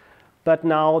h, but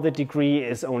now the degree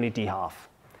is only d half.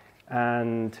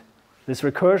 And This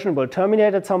recursion will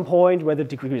terminate at some point where the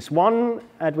degree is 1,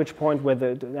 at which point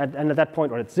and at that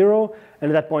point, or it's 0,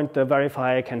 and at that point the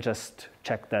verifier can just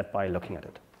check that by looking at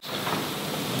it.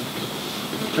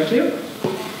 Right here?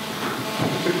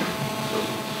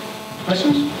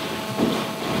 Questions?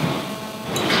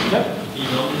 Yeah? The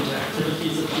non-interactivity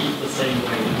is achieved the same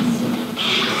way as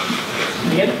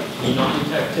Again? the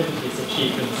non-interactivity is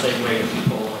achieved in the same way as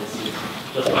before, I assume,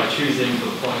 just by choosing the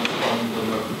point on the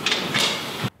node.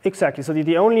 Exactly. So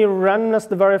the only randomness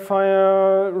the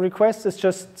verifier requests is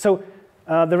just, so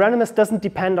the randomness doesn't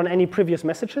depend on any previous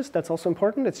messages. That's also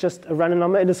important. It's just a random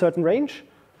number in a certain range.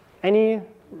 Any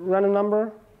random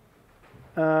number,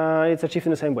 it's achieved in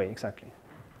the same way, exactly.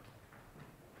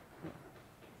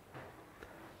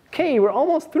 Okay, we're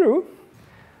almost through.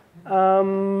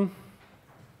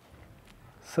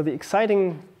 So the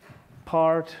exciting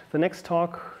part, the next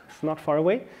talk is not far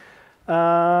away.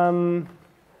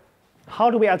 How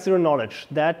do we add zero knowledge?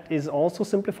 That is also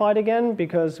simplified again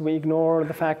because we ignore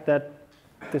the fact that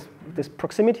this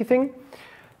proximity thing.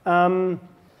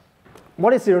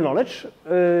 What is zero knowledge?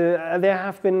 There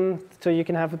have been, so you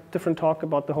can have a different talk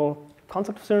about the whole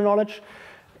concept of zero knowledge.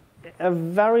 A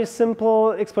very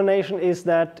simple explanation is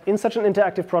that in such an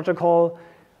interactive protocol,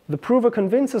 the prover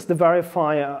convinces the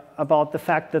verifier about the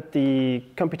fact that the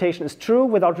computation is true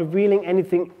without revealing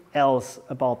anything else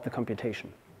about the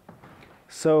computation.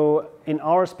 So in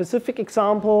our specific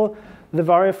example, the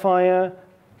verifier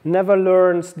never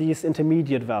learns these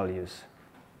intermediate values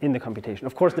in the computation.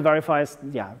 Of course, the verifier is,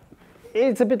 yeah,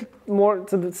 it's a bit more,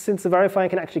 since the verifier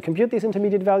can actually compute these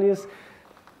intermediate values,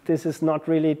 this is not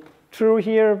really true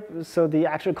here. So the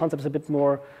actual concept is a bit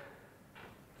more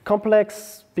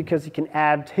complex because you can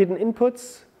add hidden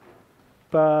inputs.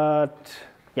 But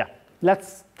yeah,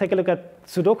 let's take a look at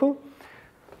Sudoku.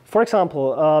 For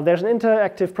example, there's an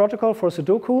interactive protocol for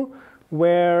Sudoku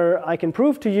where I can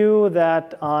prove to you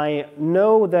that I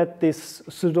know that this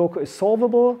Sudoku is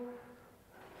solvable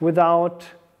without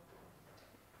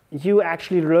you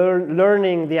actually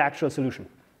learning the actual solution.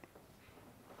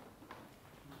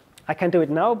 I can't do it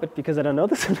now, but because I don't know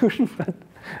the solution, but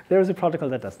there is a protocol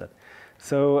that does that.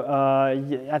 So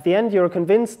at the end, you're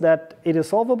convinced that it is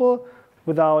solvable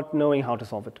without knowing how to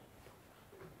solve it.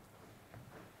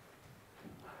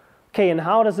 Okay, and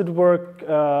how does it work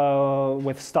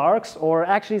with Starks? Or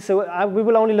actually, so we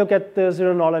will only look at the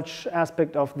zero knowledge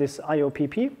aspect of this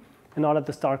IOPP and not at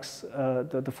the Starks,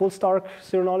 the full Stark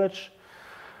zero knowledge.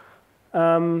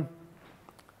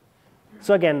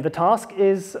 So again, the task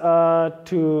is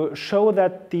to show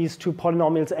that these two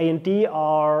polynomials A and D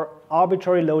are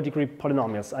arbitrary low-degree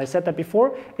polynomials. I said that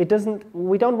before.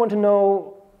 We don't want to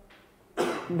know.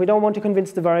 We don't want to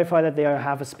convince the verifier that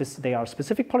they are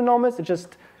specific polynomials. It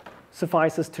just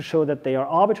suffices to show that they are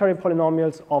arbitrary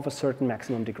polynomials of a certain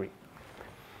maximum degree.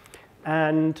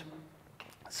 And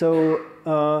so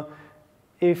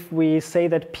if we say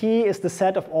that P is the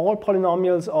set of all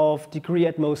polynomials of degree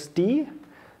at most D,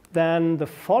 then the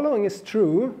following is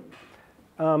true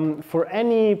for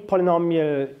any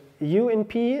polynomial U in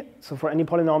P, so for any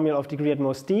polynomial of degree at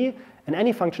most D, and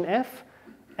any function f,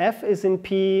 f is in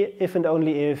P if and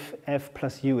only if f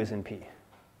plus U is in P.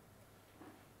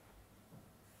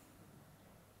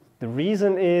 The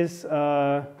reason is,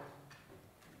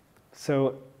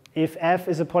 so if f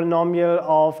is a polynomial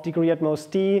of degree at most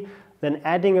D, then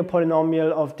adding a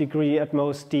polynomial of degree at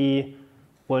most D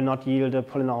will not yield a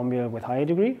polynomial with higher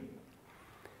degree.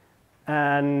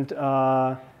 And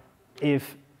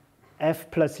if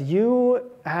f plus U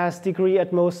has degree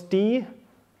at most D,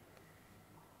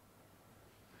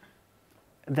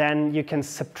 then you can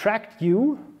subtract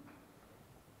U.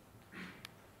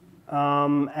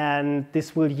 And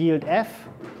this will yield f,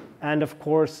 and of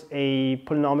course a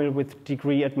polynomial with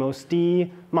degree at most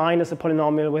D minus a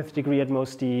polynomial with degree at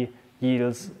most D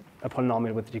yields a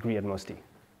polynomial with degree at most D.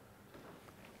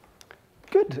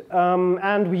 Good,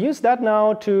 and we use that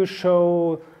now to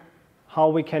show how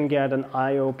we can get an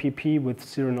IOPP with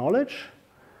zero knowledge.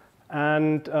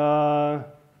 And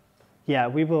yeah,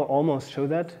 we will almost show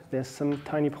that. There's some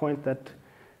tiny point that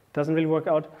doesn't really work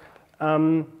out.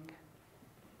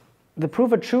 The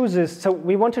prover chooses, so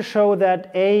we want to show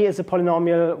that A is a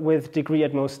polynomial with degree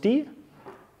at most D.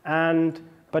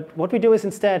 But what we do is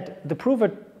instead, the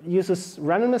prover uses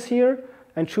randomness here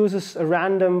and chooses a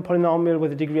random polynomial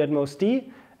with a degree at most D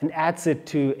and adds it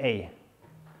to A.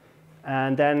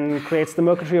 And then creates the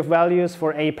Merkle tree of values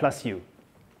for A plus U.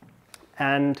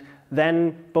 And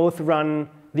then both run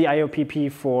the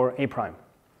IOPP for A prime.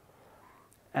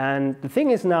 And the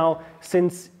thing is now,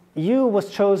 since U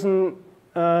was chosen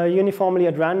uniformly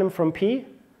at random from P,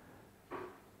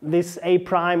 this A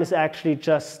prime is actually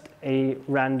just a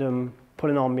random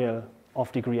polynomial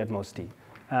of degree at most d.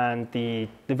 And the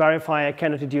verifier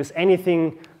cannot deduce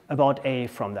anything about A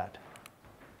from that.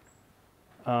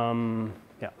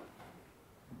 Yeah.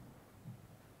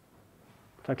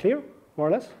 Is that clear, more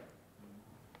or less?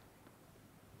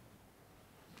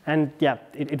 And yeah,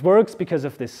 it works because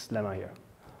of this lemma here.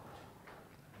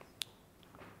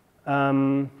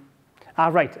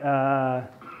 Right.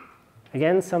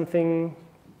 Again, something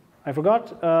I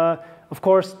forgot. Of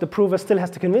course, the prover still has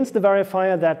to convince the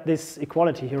verifier that this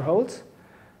equality here holds.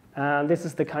 And this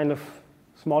is the kind of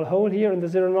small hole here in the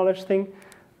zero knowledge thing.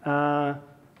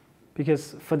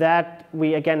 Because for that,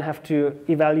 we again have to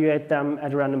evaluate them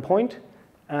at a random point.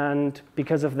 And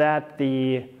because of that,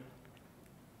 the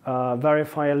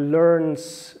verifier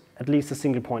learns at least a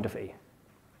single point of A.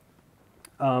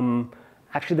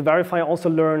 Actually, the verifier also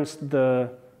learns the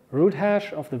root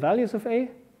hash of the values of A.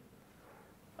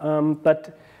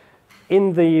 But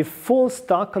in the full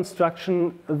Stark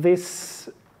construction,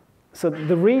 so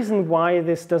the reason why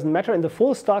this doesn't matter in the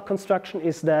full Stark construction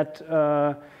is that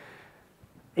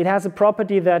it has a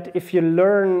property that if you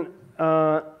learn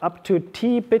up to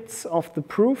t bits of the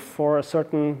proof for a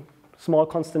certain small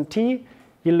constant t,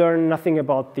 you learn nothing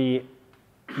about the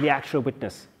actual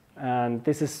witness. And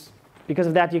this is because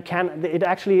of that, it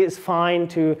actually is fine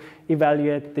to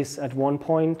evaluate this at one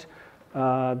point.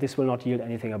 This will not yield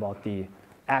anything about the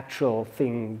actual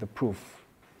thing the proof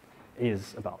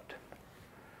is about.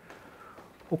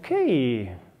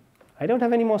 Okay, I don't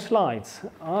have any more slides.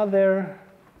 Are there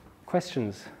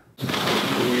questions? So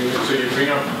you bring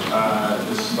up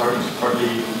the Starks,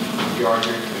 partly you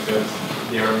argue because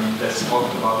they are less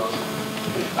talked about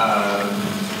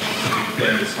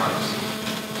than the Starks.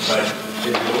 But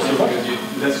it's also because you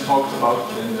less talked about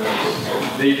than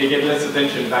they get less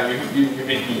attention. Like you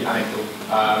made the anecdote.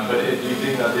 But do you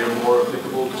think that they're more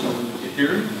applicable to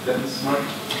Ethereum than Smart?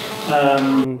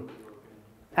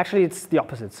 Actually, it's the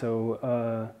opposite. So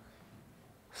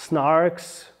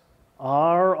snarks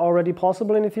are already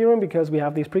possible in Ethereum because we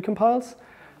have these precompiles,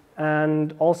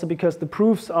 and also because the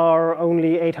proofs are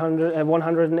only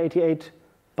 188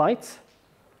 bytes,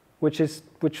 which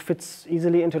fits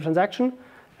easily into a transaction.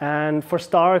 And for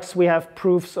Starks, we have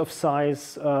proofs of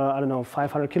size, I don't know,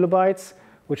 500 kilobytes,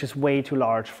 which is way too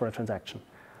large for a transaction.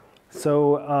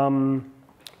 So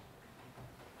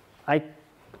I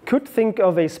could think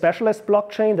of a specialist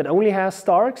blockchain that only has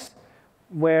Starks,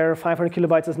 where 500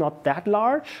 kilobytes is not that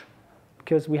large,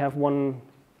 because we have 1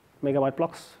 megabyte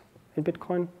blocks in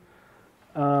Bitcoin.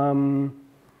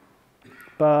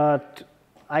 But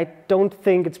I don't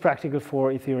think it's practical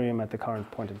for Ethereum at the current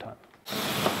point in time.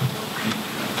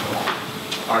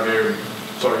 Are there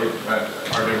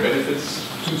benefits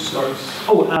to Starks?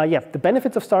 Oh, yeah. The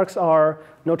benefits of Starks are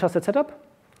no trusted setup.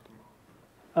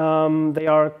 They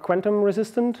are quantum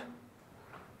resistant.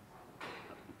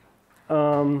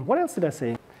 What else did I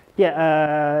say?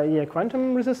 Yeah,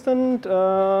 quantum resistant,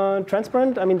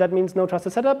 transparent. I mean, that means no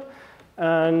trusted setup.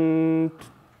 And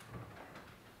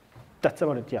that's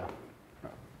about it, yeah.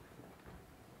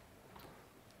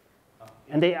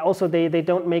 And they also, they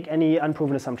don't make any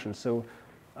unproven assumptions. So,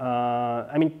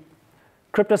 I mean,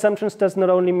 crypto assumptions does not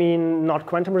only mean not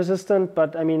quantum resistant,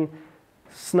 but I mean,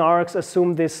 snarks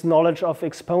assume this knowledge of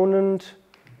exponent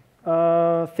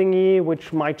thingy,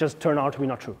 which might just turn out to be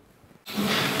not true.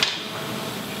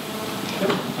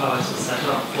 Is the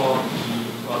setup for the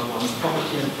run-once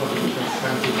property and for the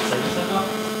transparency the same setup?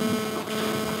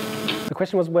 The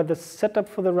question was whether the setup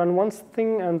for the run-once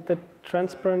thing and the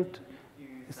transparent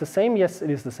is the same? Yes, it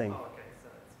is the same. Oh, okay,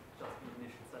 so it's just the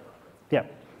initial setup. Yeah.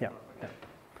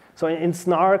 So in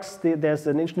snarks, there's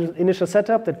an initial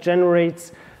setup that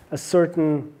generates a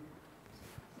certain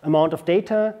amount of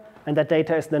data, and that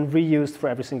data is then reused for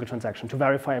every single transaction, to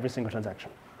verify every single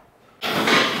transaction.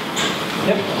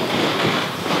 Yep.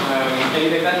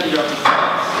 In exactly your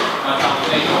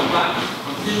they complex,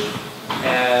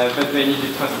 but they need a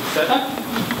trusted setup.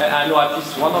 I know at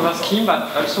least one other scheme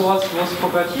that also has most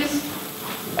properties,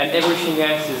 and everything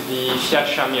else is the fiat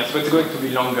shamir, so it's going to be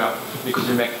longer because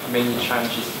we make many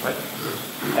changes, right?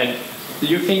 And do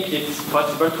you think it's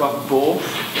possible to have both,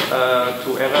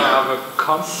 to ever have a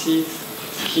concise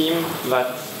scheme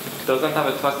that doesn't have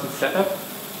a trusted setup?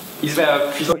 Is there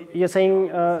a So you're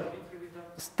saying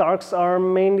Starks are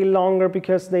mainly longer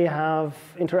because they have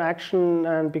interaction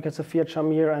and because of fiat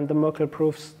shamir and the Merkle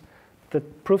proofs, the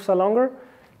proofs are longer?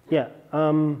 Yeah.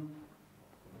 I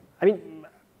mean,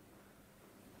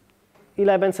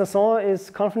 Eli Ben-Sasson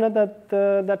is confident that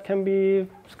that can be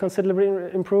considerably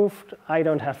improved. I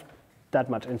don't have that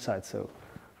much insight, so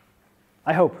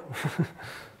I hope.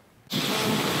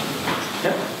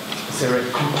 there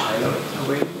a compiler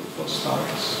available for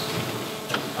Starks?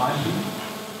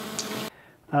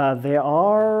 There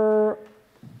are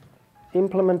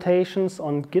implementations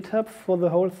on GitHub for the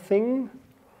whole thing.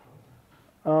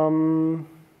 I'm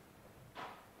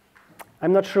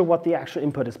not sure what the actual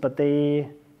input is, but they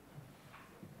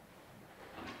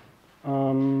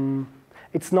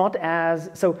it's not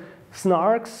as so.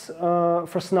 Snarks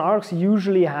for Snarks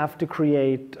usually have to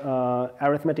create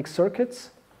arithmetic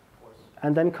circuits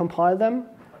and then compile them.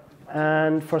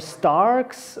 And for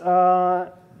Starks,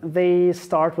 they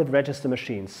start with register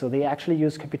machines. So they actually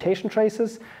use computation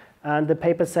traces. And the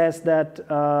paper says that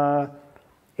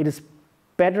it is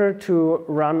better to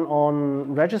run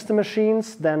on register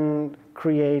machines than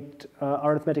create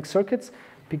arithmetic circuits,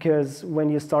 because when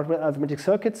you start with arithmetic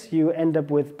circuits, you end up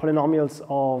with polynomials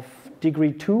of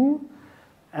degree 2.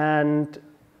 And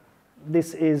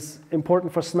this is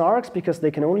important for Snarks because they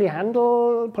can only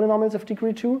handle polynomials of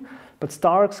degree 2. But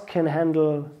Starks can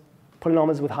handle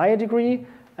polynomials with higher degree.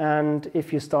 And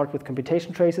if you start with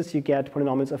computation traces, you get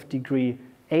polynomials of degree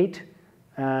 8.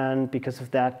 And because of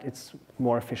that, it's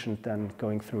more efficient than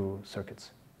going through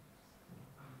circuits.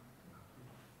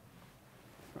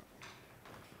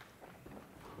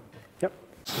 Yep.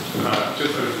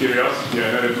 Just out of curiosity,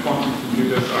 I know that quantum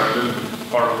computers are a little bit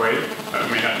far away. I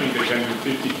mean, I think they can do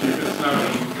 50 qubits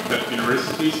now at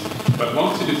universities. But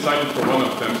once you decided for one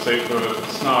of them, say for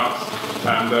Snarks,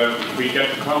 and we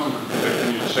get the quantum computer,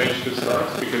 can you change the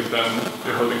Starks? Because then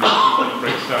the whole thing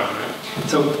breaks down, right?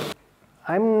 So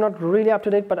I'm not really up to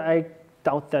date, but I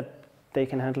doubt that they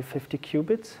can handle 50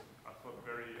 qubits. I thought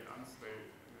very unstable.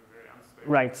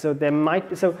 Right. So there might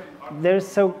be. So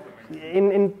there's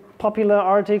in popular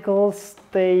articles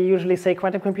they usually say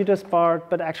quantum computers,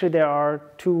 but actually there are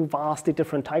two vastly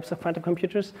different types of quantum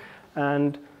computers,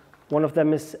 and one of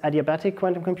them is adiabatic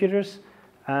quantum computers,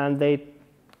 and they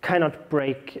cannot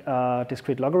break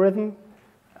discrete logarithm.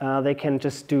 They can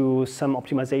just do some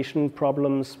optimization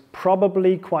problems,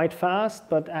 probably quite fast,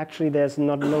 but actually there's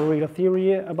no real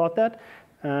theory about that.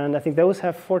 And I think those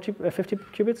have 50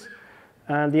 qubits,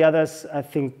 and the others I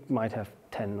think might have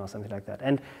 10 or something like that.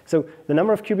 And so the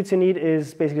number of qubits you need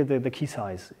is basically the key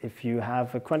size. If you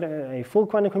have a full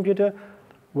quantum computer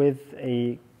with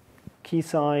a key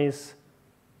size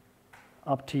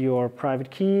up to your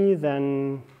private key,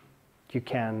 then you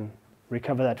can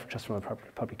recover that just from a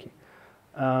public key.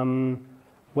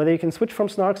 Whether you can switch from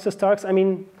Snarks to Starks, I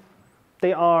mean,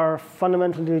 they are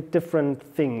fundamentally different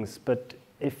things, but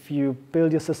if you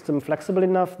build your system flexible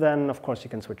enough, then of course you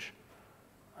can switch.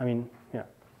 I mean, yeah.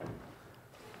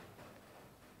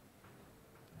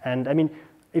 And I mean,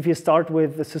 if you start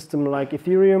with a system like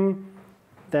Ethereum,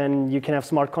 then you can have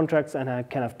smart contracts and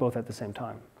can have both at the same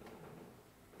time.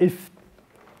 If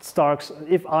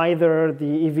either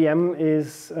the EVM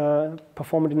is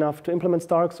performant enough to implement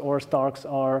Starks, or Starks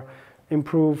are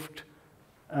improved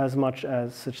as much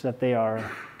as such that they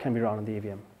can be run on the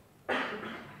EVM.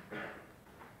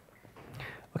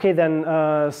 Okay, then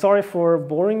sorry for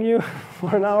boring you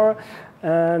for an hour,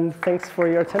 and thanks for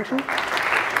your attention.